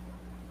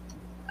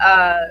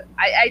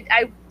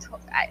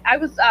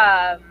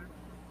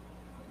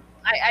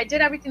I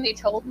did everything they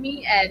told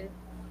me, and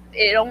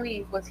he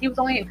was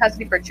only in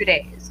custody for 2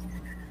 days.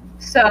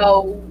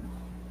 So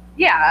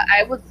yeah,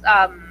 it was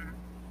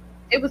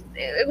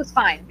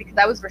fine because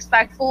I was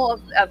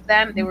respectful of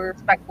them. They were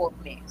respectful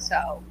of me.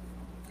 So,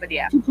 but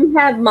yeah. Did you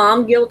have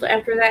mom guilt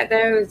after that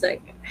though? It's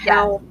like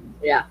how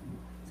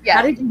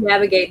how did you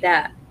navigate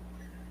that?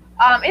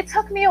 It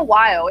took me a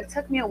while. It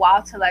took me a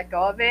while to let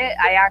go of it.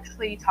 I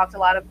actually talked a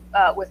lot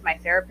with my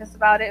therapist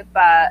about it,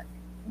 but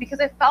because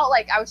I felt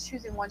like I was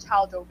choosing one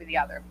child over the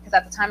other, because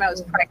at the time I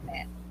was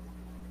pregnant,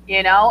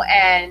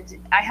 and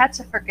I had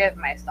to forgive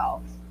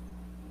myself.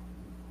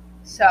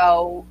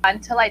 So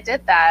until I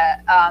did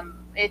that,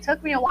 it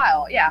took me a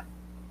while. Yeah.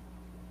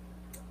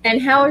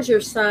 And how is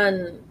your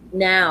son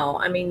now?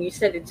 I mean, you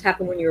said it's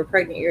happened when you were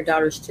pregnant. Your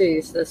daughter's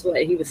 2, so that's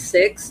what, he was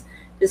 6.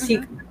 Does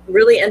he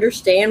really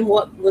understand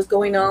what was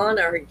going on,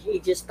 or he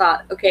just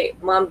thought, okay,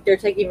 mom, they're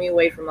taking me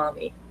away from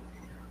mommy?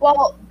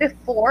 Well,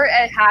 before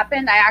it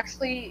happened, I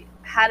actually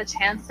had a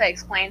chance to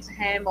explain to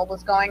him what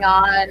was going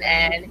on,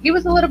 and he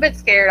was a little bit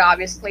scared,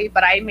 obviously,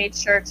 but I made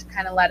sure to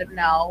kind of let him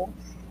know.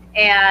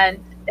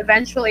 And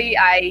eventually,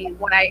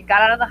 when I got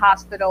out of the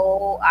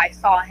hospital, I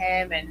saw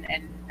him, and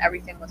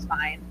everything was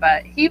fine.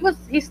 But he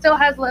still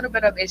has a little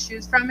bit of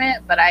issues from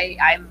it, but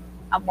I'm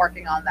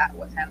working on that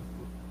with him.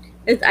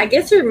 I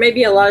guess there may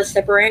be a lot of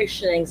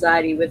separation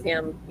anxiety with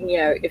him.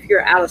 If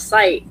you're out of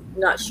sight,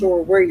 not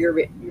sure where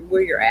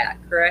you're at.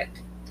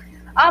 Correct?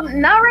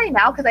 Not right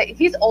now, because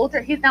he's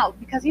older.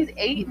 Because he's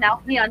 8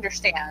 now. He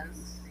understands.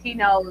 He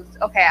knows.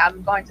 Okay,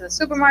 I'm going to the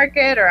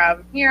supermarket, or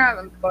I'm here.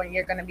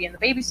 You're going to be in the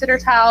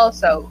babysitter's house.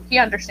 So he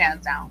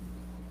understands now.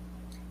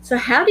 So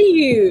how do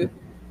you,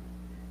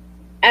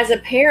 as a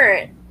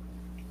parent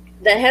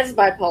that has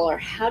bipolar,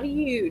 how do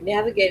you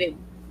navigate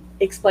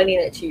explaining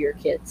it to your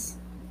kids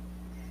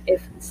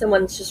if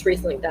someone's just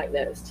recently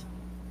diagnosed?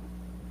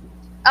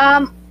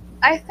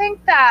 I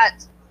think that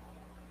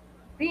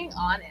being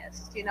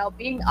honest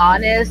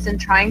and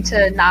trying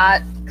to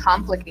not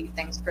complicate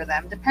things for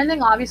them,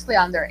 depending obviously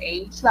on their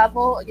age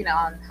level,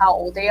 on how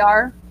old they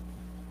are.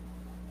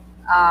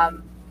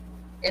 But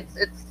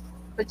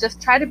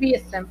just try to be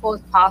as simple as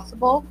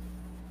possible.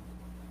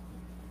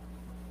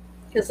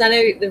 Because I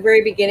know at the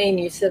very beginning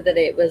you said that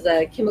it was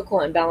a chemical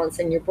imbalance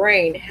in your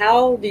brain.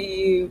 How do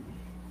you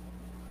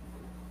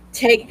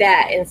take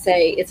that and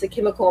say it's a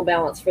chemical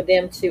imbalance for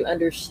them to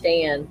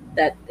understand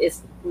that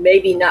it's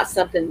maybe not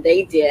something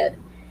they did,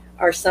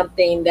 or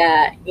something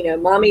that,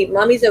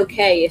 mommy's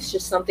okay, it's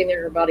just something in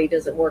her body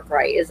doesn't work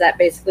right? Is that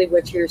basically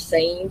what you're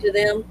saying to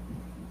them?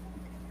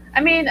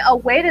 I mean, a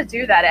way to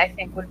do that, I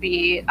think, would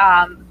be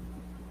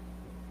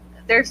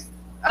there's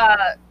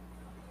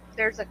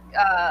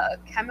a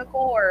chemical,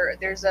 or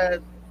there's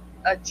a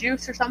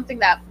juice or something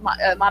that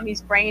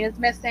mommy's brain is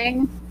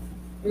missing.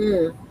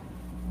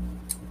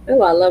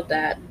 Oh, I love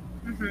that.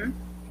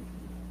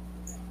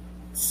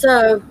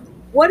 So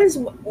what is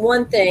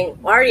one thing,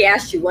 I already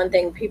asked you one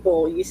thing,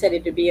 you said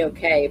it to be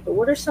okay, but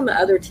what are some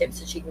other tips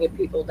that you can give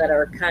people that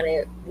are kind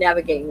of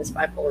navigating this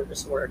bipolar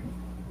disorder?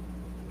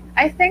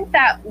 I think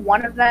that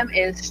one of them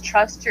is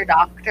trust your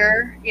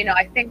doctor.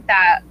 I think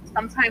that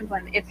sometimes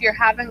if you're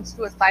having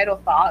suicidal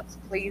thoughts,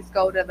 please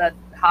go to the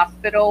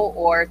hospital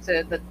or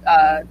to the,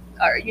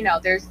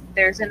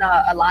 there's an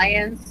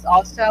alliance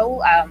also.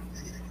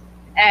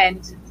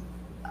 And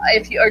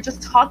or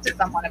just talk to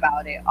someone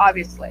about it,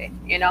 obviously,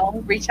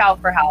 reach out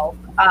for help.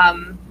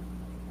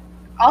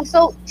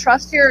 Also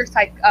trust your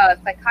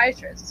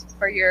psychiatrist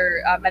for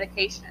your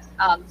medication.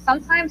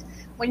 Sometimes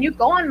when you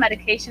go on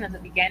medication in the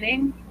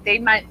beginning, they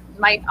might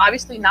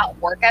obviously not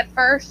work at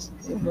first,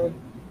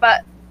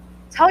 but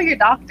tell your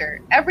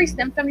doctor every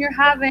symptom you're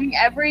having,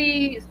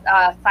 every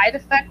side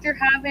effect you're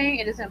having.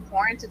 It is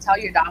important to tell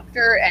your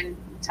doctor and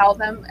tell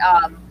them,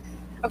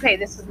 okay,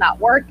 this is not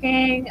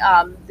working.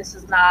 This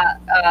is not,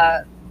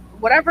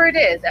 whatever it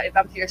is.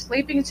 If you're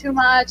sleeping too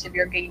much, if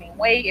you're gaining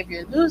weight, if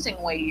you're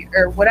losing weight,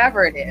 or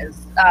whatever it is,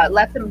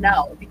 let them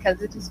know, because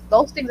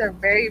those things are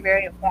very,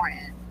 very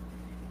important.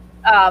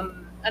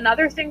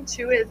 Another thing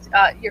too is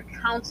your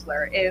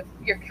counselor. If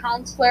your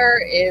counselor,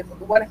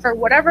 for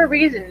whatever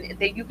reason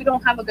that you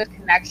don't have a good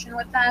connection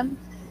with them,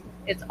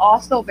 it's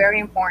also very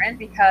important,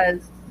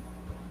 because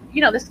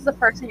this is the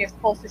person you're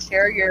supposed to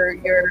share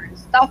your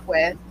stuff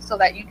with so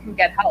that you can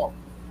get help.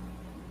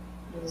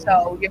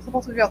 So you're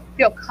supposed to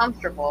feel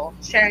comfortable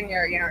sharing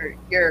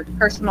your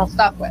personal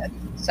stuff with.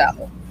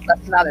 So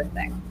that's another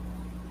thing.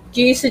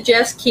 Do you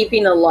suggest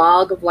keeping a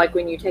log of like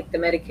when you take the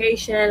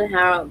medication,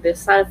 how the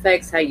side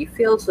effects, how you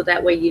feel, so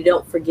that way you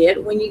don't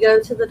forget when you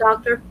go to the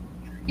doctor?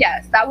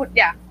 Yes,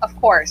 yeah, of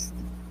course.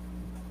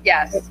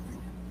 Yes.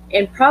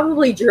 And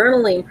probably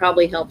journaling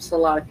probably helps a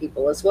lot of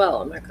people as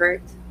well. Am I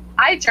correct?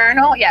 I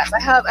journal. Yes,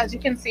 I have, as you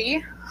can see,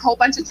 a whole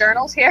bunch of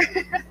journals here.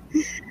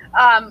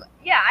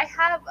 Yeah, I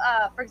have,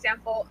 for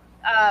example,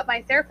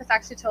 my therapist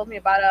actually told me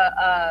about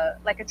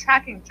a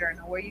tracking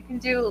journal where you can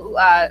do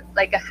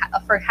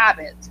for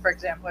habits. For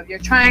example, if you're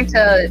trying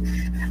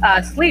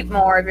to sleep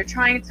more, if you're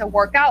trying to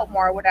work out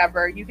more,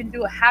 whatever, you can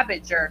do a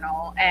habit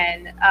journal.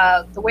 And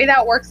the way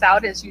that works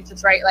out is you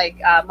just write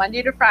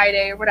Monday to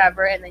Friday or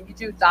whatever, and then you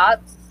do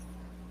dots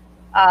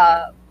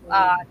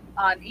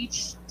on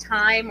each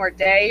time or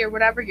day or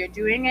whatever you're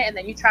doing it, and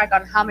then you track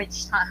on how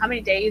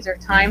many days or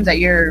times that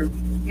you're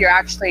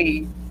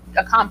actually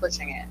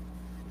accomplishing it.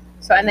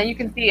 So, and then you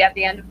can see at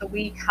the end of the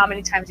week how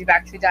many times you've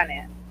actually done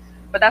it.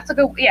 But that's a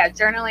good,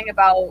 journaling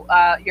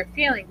about your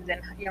feelings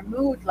and your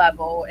mood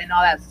level and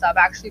all that stuff.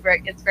 Actually,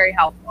 it's very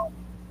helpful.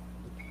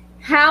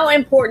 How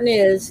important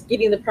is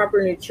getting the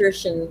proper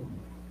nutrition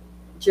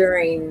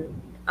during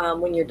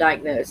when you're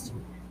diagnosed,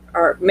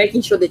 or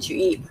making sure that you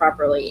eat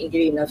properly and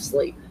get enough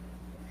sleep?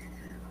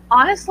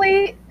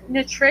 Honestly,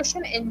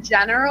 nutrition in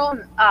general,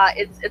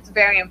 it's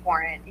very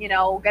important.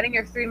 Getting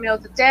your 3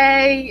 meals a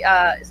day,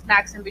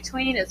 snacks in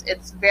between,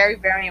 it's very,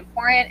 very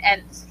important.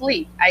 And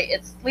sleep,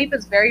 sleep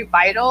is very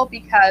vital,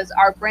 because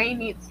our brain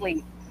needs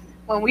sleep.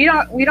 When we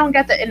don't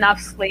get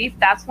enough sleep,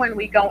 that's when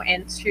we go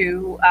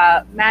into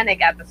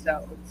manic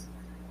episodes.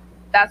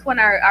 That's when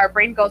our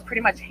brain goes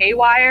pretty much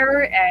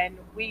haywire, and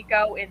we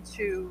go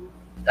into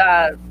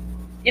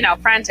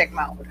frantic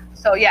mode.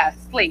 So yes,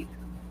 sleep.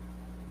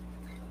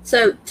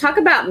 So talk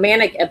about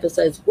manic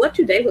episodes. What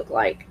do they look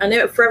like? I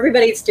know for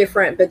everybody it's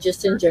different, but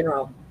just in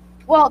general.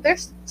 Well,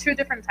 there's 2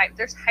 different types.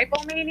 There's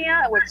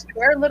hypomania, which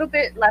they're a little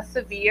bit less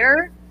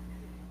severe,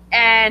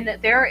 and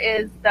there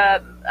is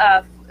the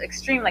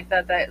extreme, like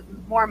the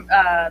more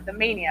the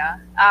mania,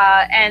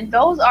 and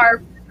those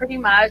are pretty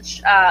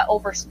much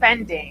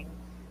overspending,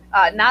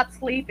 not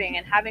sleeping,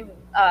 and having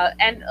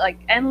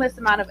endless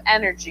amount of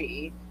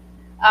energy.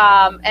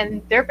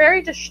 And they're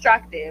very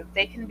destructive.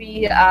 They can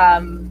be,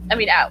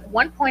 at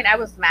one point I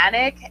was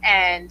manic,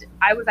 and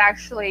I was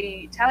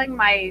actually telling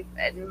my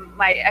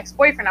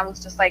ex-boyfriend, I was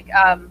just like,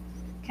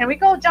 can we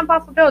go jump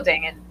off a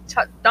building? And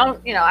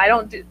don't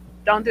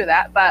do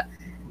that. But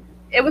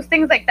it was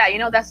things like that,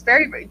 that's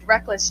very, very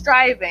reckless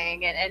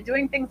driving and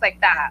doing things like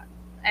that.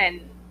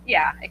 And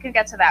yeah, it can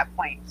get to that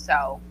point.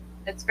 So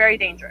it's very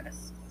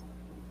dangerous.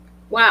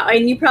 Wow.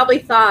 And you probably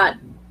thought,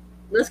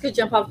 let's go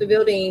jump off the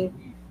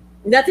building.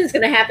 Nothing's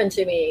going to happen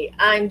to me.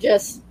 I'm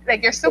just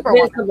like, you're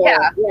Superwoman.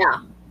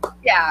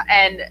 Yeah.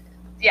 And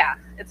yeah,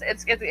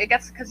 it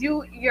gets, because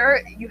you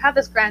have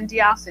this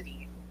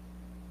grandiosity,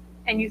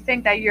 and you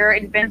think that you're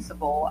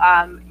invincible.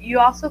 You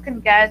also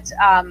can get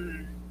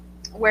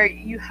where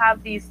you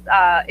have these.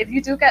 If you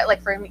do get,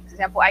 like, for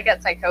example, I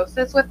get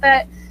psychosis with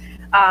it.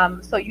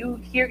 So you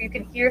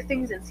can hear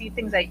things and see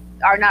things that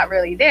are not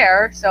really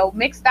there. So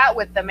mix that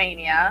with the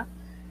mania,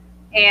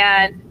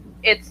 and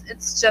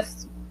it's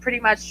just pretty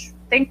much.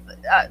 Think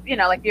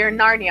like you're in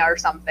Narnia or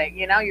something,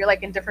 you're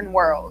like in different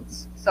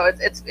worlds. So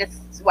it's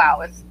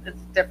wow, it's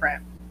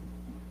different.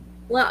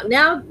 Well,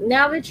 now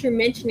that you're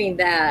mentioning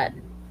that,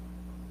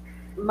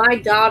 my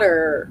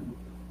daughter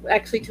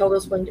actually told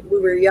us when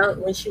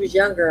she was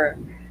younger,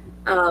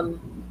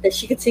 that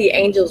she could see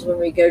angels when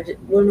we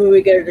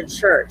would go to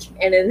church.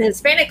 And in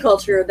Hispanic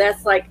culture,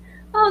 that's like,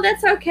 oh,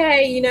 that's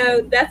okay,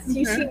 that's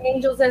you see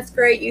angels, that's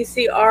great. You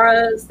see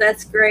auras,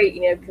 that's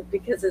great,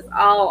 because it's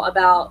all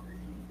about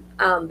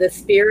the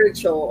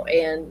spiritual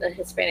and the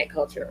Hispanic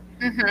culture.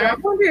 Mm-hmm. I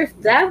wonder if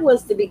that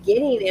was the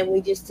beginning and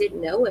we just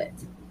didn't know it.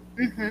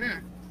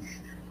 Mm-hmm.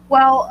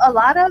 Well, a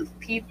lot of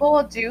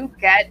people do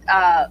get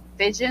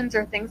visions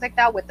or things like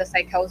that with the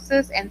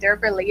psychosis, and they're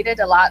related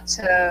a lot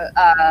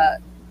to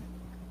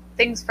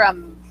things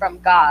from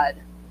God.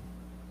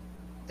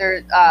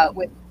 They're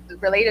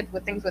related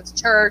with things with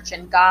church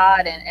and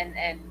God,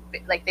 and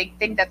like they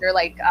think that they're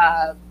like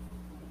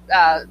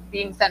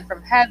being sent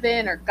from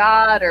heaven or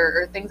God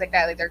or things like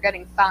that. Like they're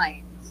getting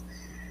signs.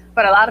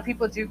 But a lot of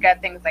people do get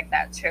things like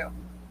that too.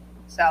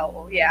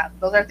 So yeah,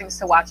 those are things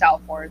to watch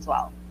out for as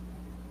well.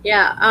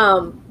 Yeah.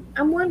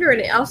 I'm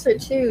wondering also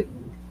too,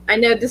 I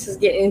know this is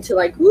getting into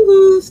like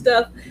woohoo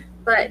stuff,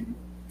 but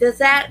does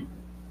that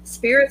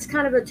spirits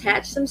kind of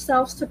attach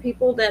themselves to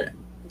people that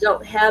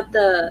don't have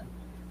the,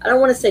 I don't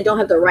want to say don't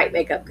have the right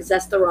makeup because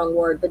that's the wrong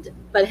word,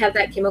 but have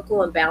that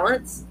chemical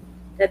imbalance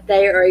that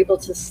they are able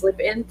to slip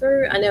in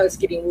through? I know it's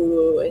getting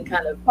woo and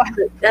kind of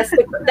that's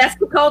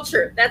the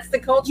culture. That's the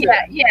culture.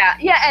 Yeah.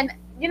 And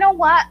you know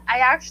what?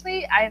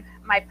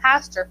 My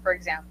pastor, for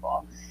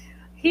example,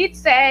 he'd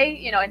say,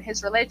 in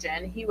his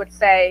religion, he would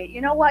say, you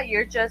know what,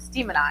 you're just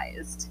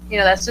demonized.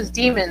 That's just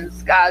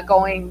demons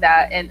going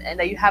that and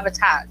that you have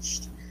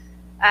attached.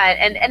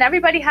 And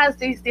everybody has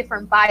these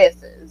different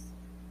biases,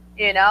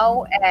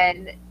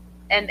 and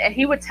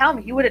he would tell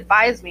me, he would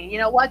advise me, you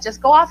know what,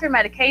 just go off your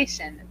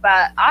medication.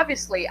 But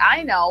obviously,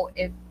 I know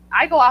if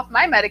I go off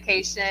my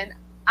medication,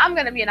 I'm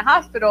going to be in a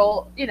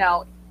hospital,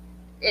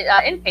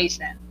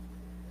 inpatient.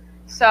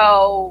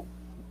 So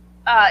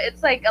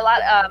it's like a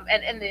lot.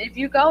 And if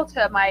you go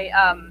to my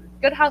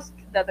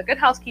the Good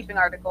Housekeeping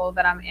article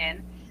that I'm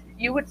in,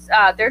 you would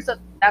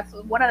that's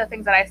one of the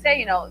things that I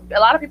say. A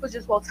lot of people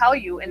just will tell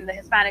you in the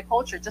Hispanic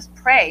culture, just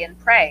pray and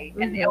pray,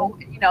 and it'll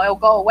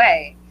go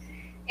away.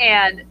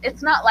 And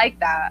it's not like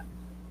that,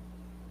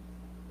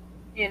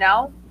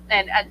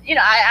 And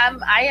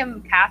I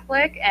am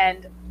Catholic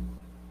and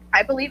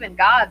I believe in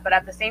God, but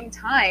at the same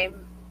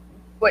time,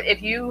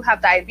 if you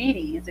have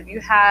diabetes, if you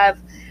have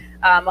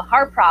a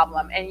heart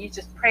problem and you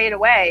just pray it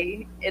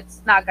away,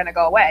 it's not going to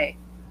go away.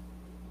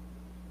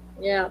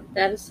 Yeah,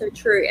 that is so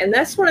true. And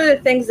that's one of the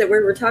things that we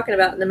were talking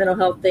about in the mental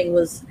health thing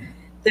was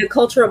the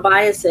cultural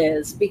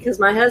biases, because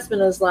my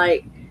husband was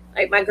like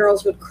my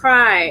girls would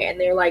cry and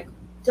they're like,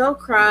 don't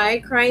cry.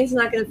 Crying's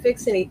not going to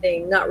fix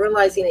anything, not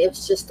realizing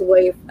it's just a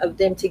way of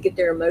them to get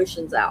their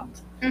emotions out.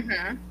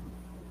 Mm-hmm.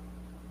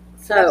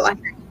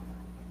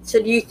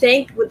 So do you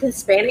think with the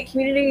Hispanic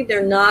community,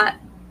 they're not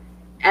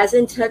as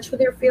in touch with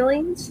their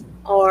feelings,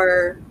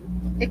 or?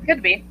 It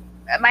could be.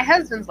 My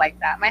husband's like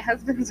that. My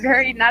husband's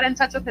very not in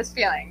touch with his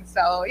feelings.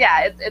 So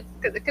yeah, it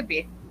could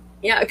be.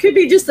 Yeah, it could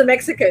be just a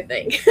Mexico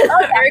thing.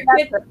 Oh,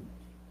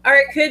 or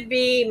it could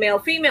be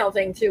male-female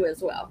thing too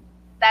as well.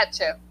 That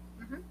too.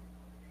 Mm-hmm.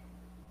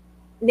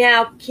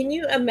 Now, can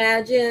you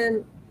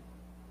imagine,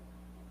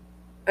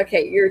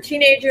 okay, you're a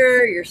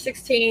teenager, you're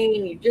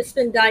 16, you've just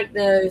been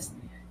diagnosed,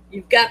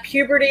 you've got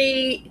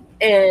puberty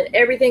and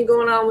everything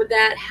going on with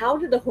that. How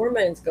do the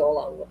hormones go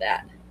along with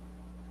that?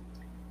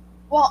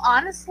 Well,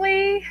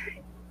 honestly,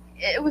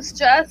 it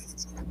was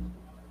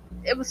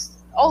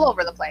all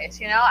over the place.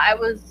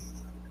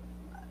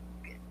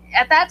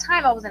 At that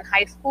time I was in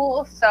high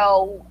school,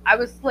 so I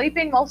was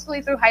sleeping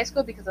mostly through high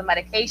school because the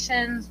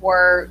medications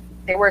were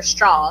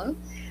strong.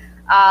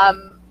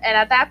 And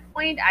at that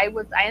point I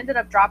ended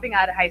up dropping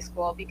out of high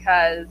school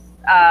because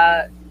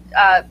I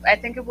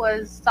think it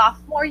was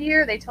sophomore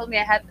year.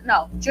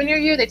 Junior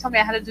year. They told me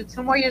I had to do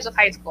 2 more years of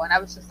high school. And I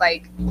was just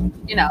like,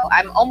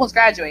 I'm almost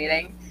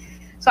graduating.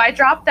 So I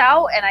dropped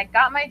out and I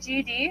got my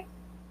GED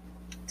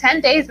 10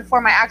 days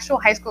before my actual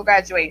high school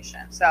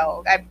graduation.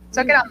 So I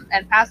took it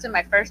and passed it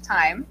my first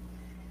time.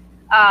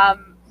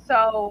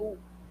 So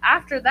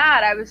after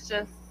that, I was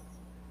just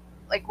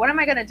like, what am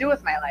I going to do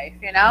with my life,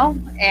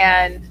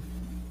 And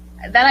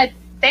then I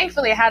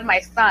thankfully had my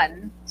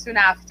son soon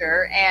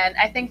after. And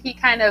I think he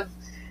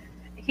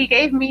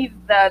gave me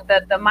the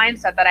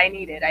mindset that I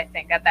needed, I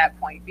think, at that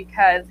point,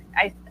 because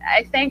I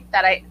thank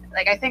God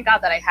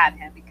that I had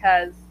him,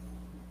 because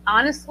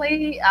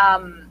honestly,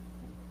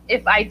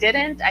 if I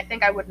didn't, I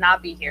think I would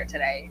not be here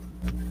today.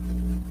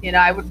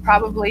 I would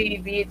probably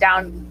be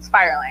down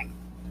spiraling.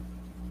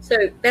 So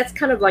that's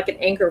kind of like an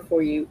anchor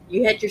for you.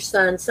 You had your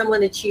son, someone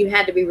that you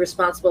had to be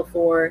responsible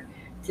for,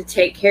 to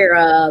take care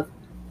of,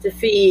 to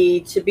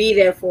feed, to be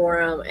there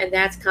for him. And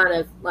that's kind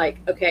of like,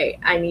 okay,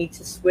 I need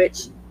to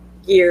switch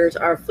gears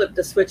or flip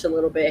the switch a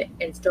little bit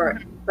and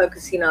start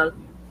focusing on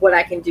what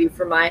I can do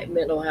for my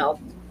mental health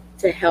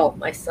to help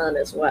my son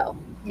as well.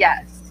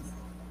 Yes.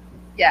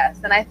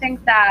 And I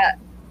think that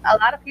a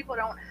lot of people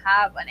don't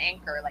have an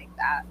anchor like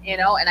that,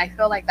 and I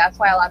feel like that's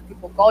why a lot of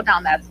people go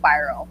down that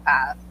spiral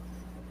path.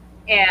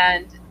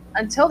 And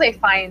until they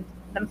find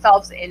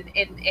themselves in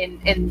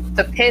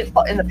the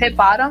pit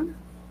bottom,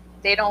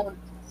 they don't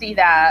see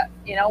that,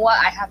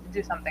 I have to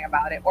do something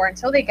about it. Or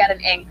until they get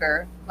an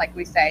anchor, like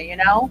we say,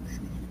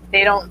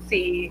 they don't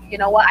see,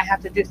 I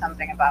have to do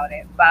something about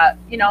it. But,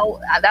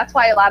 that's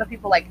why a lot of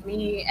people like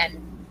me and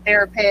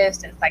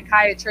therapists and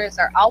psychiatrists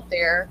are out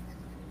there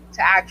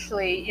to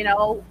actually,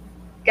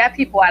 get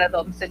people out of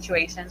those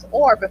situations,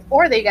 or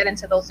before they get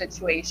into those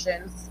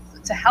situations,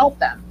 to help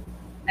them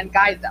and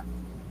guide them.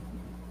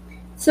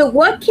 So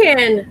I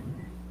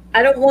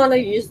don't want to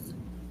use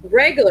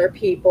regular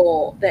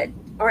people that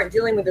aren't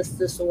dealing with this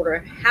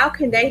disorder. How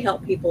can they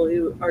help people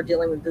who are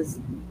dealing with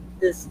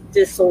this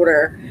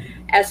disorder,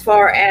 as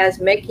far as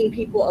making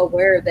people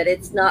aware that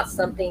it's not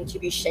something to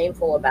be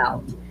shameful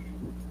about?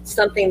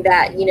 something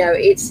that,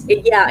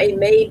 it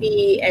may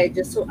be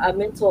just a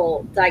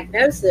mental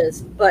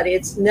diagnosis, but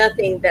it's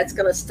nothing that's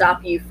going to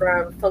stop you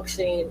from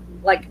functioning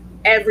like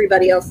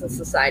everybody else in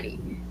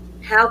society.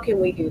 How can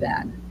we do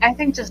that? I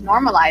think just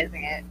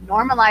normalizing it,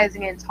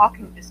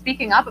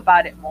 speaking up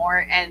about it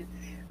more, and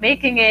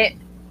making it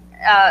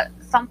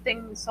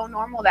something so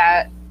normal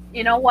that,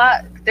 you know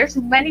what, there's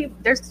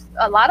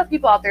a lot of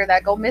people out there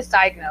that go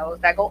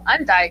misdiagnosed, that go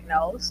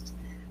undiagnosed,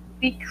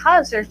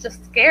 because they're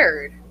just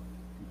scared.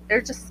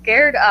 They're just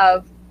scared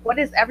of what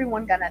is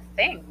everyone gonna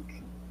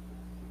think.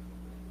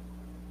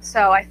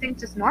 So I think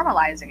just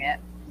normalizing it.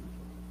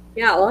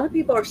 Yeah, a lot of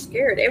people are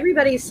scared.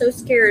 Everybody's so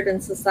scared in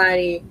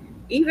society.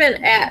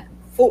 Even at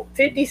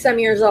 50 some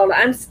years old,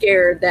 I'm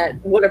scared that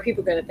what are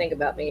people going to think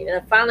about me?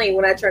 And finally,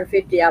 when I turned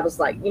 50, I was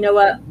like, you know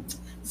what?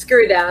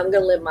 Screw that. I'm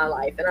going to live my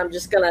life. And I'm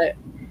just going to,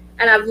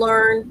 and I've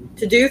learned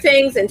to do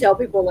things and tell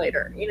people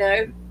later,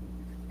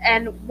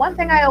 And one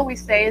thing I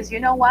always say is,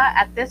 you know what?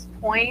 At this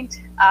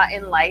point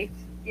in life,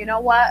 you know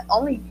what?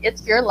 Only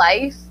it's your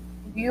life.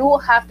 You will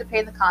have to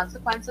pay the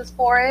consequences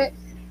for it,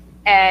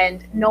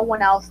 and no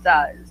one else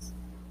does.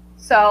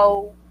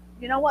 So,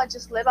 you know what?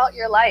 Just live out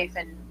your life,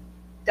 and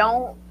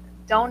don't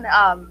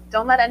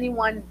let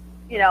anyone,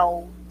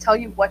 tell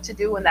you what to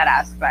do in that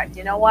aspect.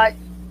 You know what?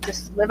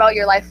 Just live out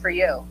your life for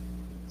you.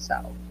 So.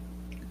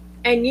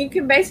 And you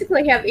can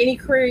basically have any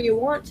career you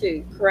want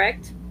to,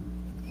 correct?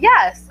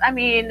 Yes. I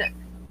mean,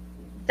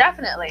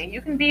 definitely.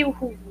 You can be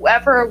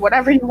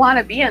whatever you want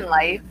to be in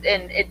life,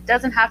 and it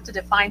doesn't have to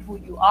define who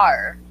you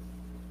are.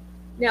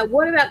 Now,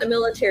 what about the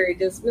military?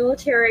 Does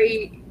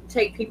military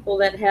take people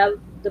that have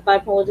the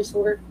bipolar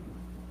disorder?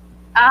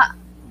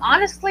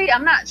 Honestly,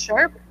 I'm not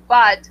sure,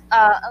 but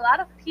a lot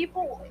of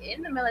people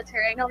in the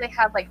military, I know they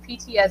have like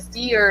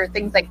PTSD or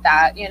things like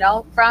that,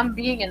 from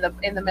being in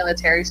the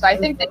military. So I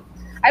think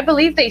I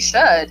believe they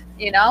should,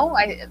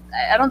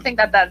 I don't think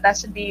that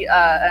should be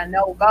a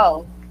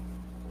no-go.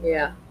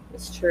 Yeah,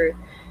 it's true.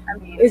 I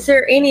mean, is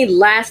there any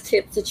last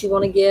tips that you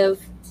want to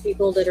give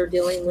people that are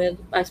dealing with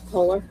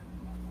bipolar?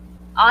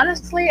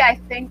 Honestly, I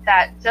think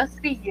that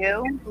just be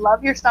you,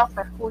 love yourself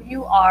for who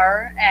you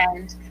are,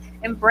 and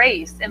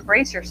embrace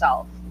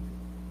yourself.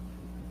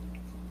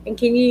 And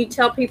can you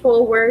tell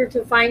people where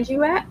to find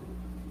you at?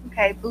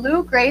 Okay,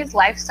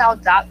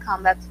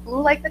 bluegraislifestyle.com. That's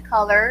blue like the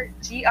color,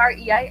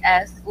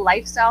 GREIS,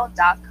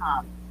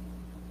 lifestyle.com.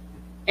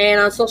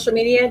 And on social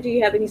media, do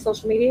you have any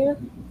social media?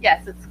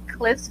 Yes, it's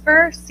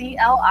Clisver,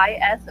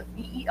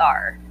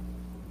 CLISVER.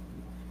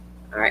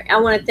 All right, I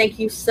want to thank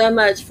you so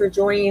much for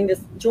joining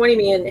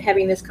me and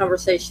having this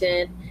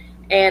conversation.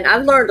 And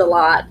I've learned a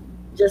lot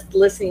just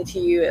listening to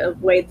you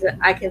of ways that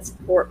I can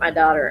support my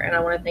daughter. And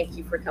I want to thank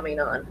you for coming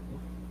on.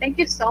 Thank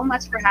you so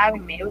much for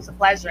having me. It was a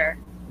pleasure.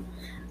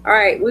 All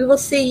right. We will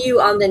see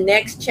you on the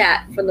next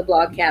chat from the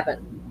Blog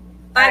Cabin.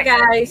 Bye,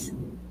 guys.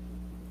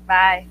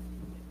 Bye.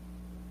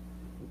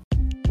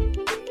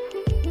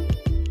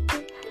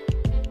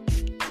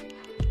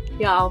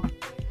 Y'all,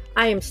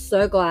 I am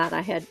so glad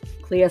I had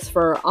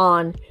Clisver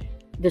on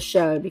the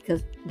show,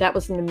 because that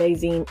was an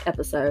amazing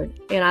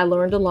episode. And I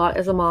learned a lot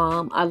as a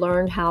mom. I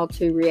learned how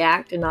to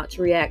react and not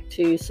to react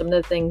to some of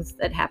the things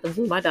that happens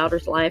in my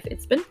daughter's life.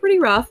 It's been pretty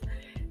rough.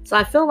 So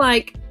I feel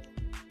like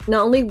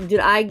not only did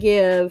I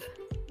give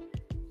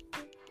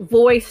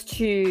voice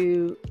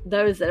to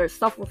those that are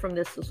suffering from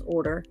this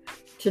disorder,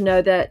 to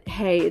know that,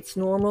 hey, it's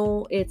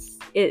normal. It's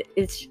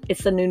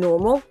a new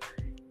normal.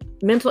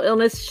 Mental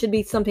illness should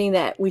be something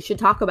that we should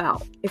talk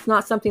about. It's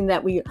not something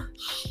that we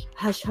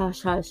hush,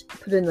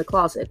 put in the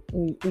closet.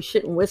 We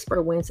shouldn't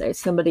whisper when say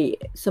somebody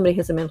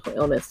has a mental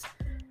illness.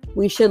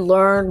 We should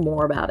learn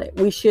more about it.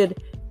 We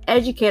should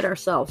educate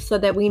ourselves so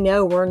that we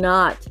know we're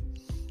not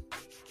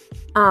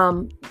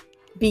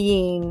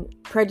being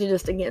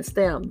prejudiced against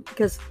them.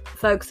 Because,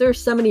 folks,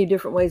 there's so many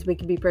different ways we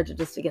can be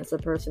prejudiced against a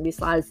person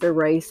besides their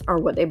race or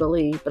what they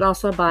believe, but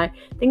also by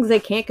things they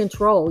can't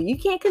control. You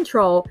can't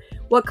control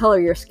what color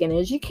your skin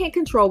is. You can't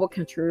control what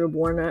country you're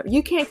born in.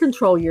 You can't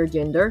control your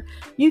gender.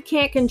 You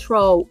can't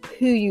control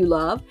who you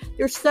love.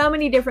 There's so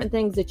many different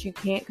things that you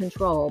can't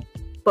control.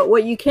 But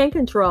what you can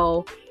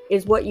control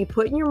is what you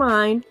put in your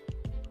mind,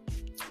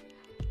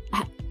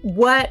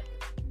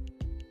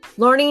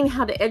 learning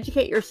how to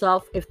educate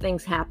yourself if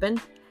things happen.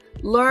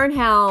 Learn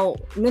how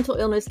mental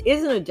illness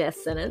isn't a death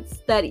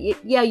sentence, that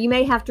you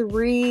may have to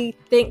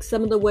rethink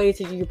some of the ways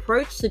that you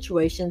approach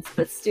situations,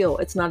 but still,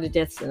 it's not a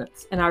death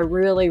sentence. And I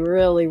really,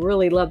 really,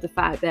 really love the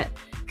fact that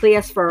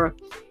Clisver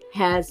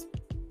has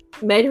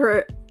made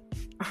her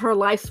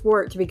life's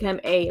work to become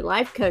a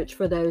life coach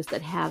for those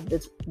that have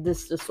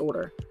this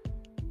disorder.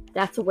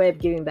 That's a way of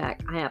giving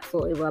back. I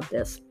absolutely love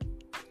this.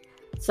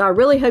 So I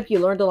really hope you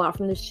learned a lot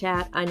from this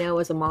chat. I know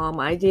as a mom,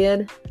 I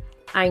did.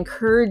 I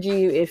encourage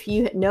you, if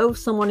you know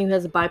someone who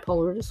has a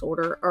bipolar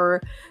disorder,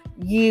 or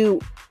you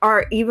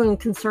are even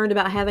concerned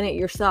about having it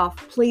yourself,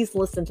 please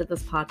listen to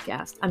this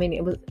podcast. I mean,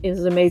 it was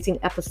an amazing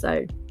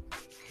episode.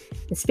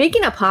 And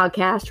speaking of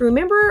podcasts,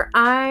 remember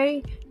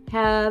I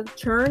have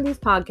churned these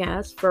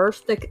podcasts.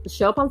 First, they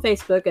show up on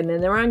Facebook, and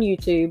then they're on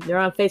YouTube. They're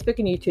on Facebook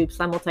and YouTube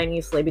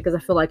simultaneously because I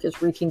feel like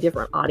it's reaching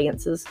different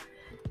audiences.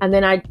 And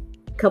then a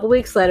couple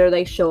weeks later,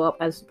 they show up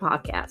as a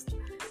podcast.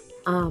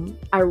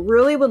 I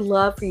really would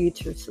love for you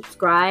to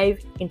subscribe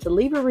and to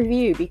leave a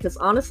review because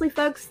honestly,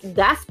 folks,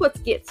 that's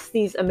what gets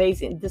this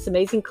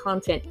amazing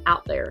content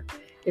out there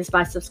is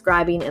by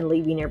subscribing and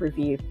leaving a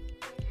review.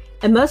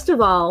 And most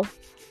of all,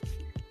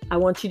 I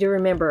want you to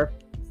remember,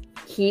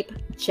 keep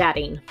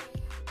chatting.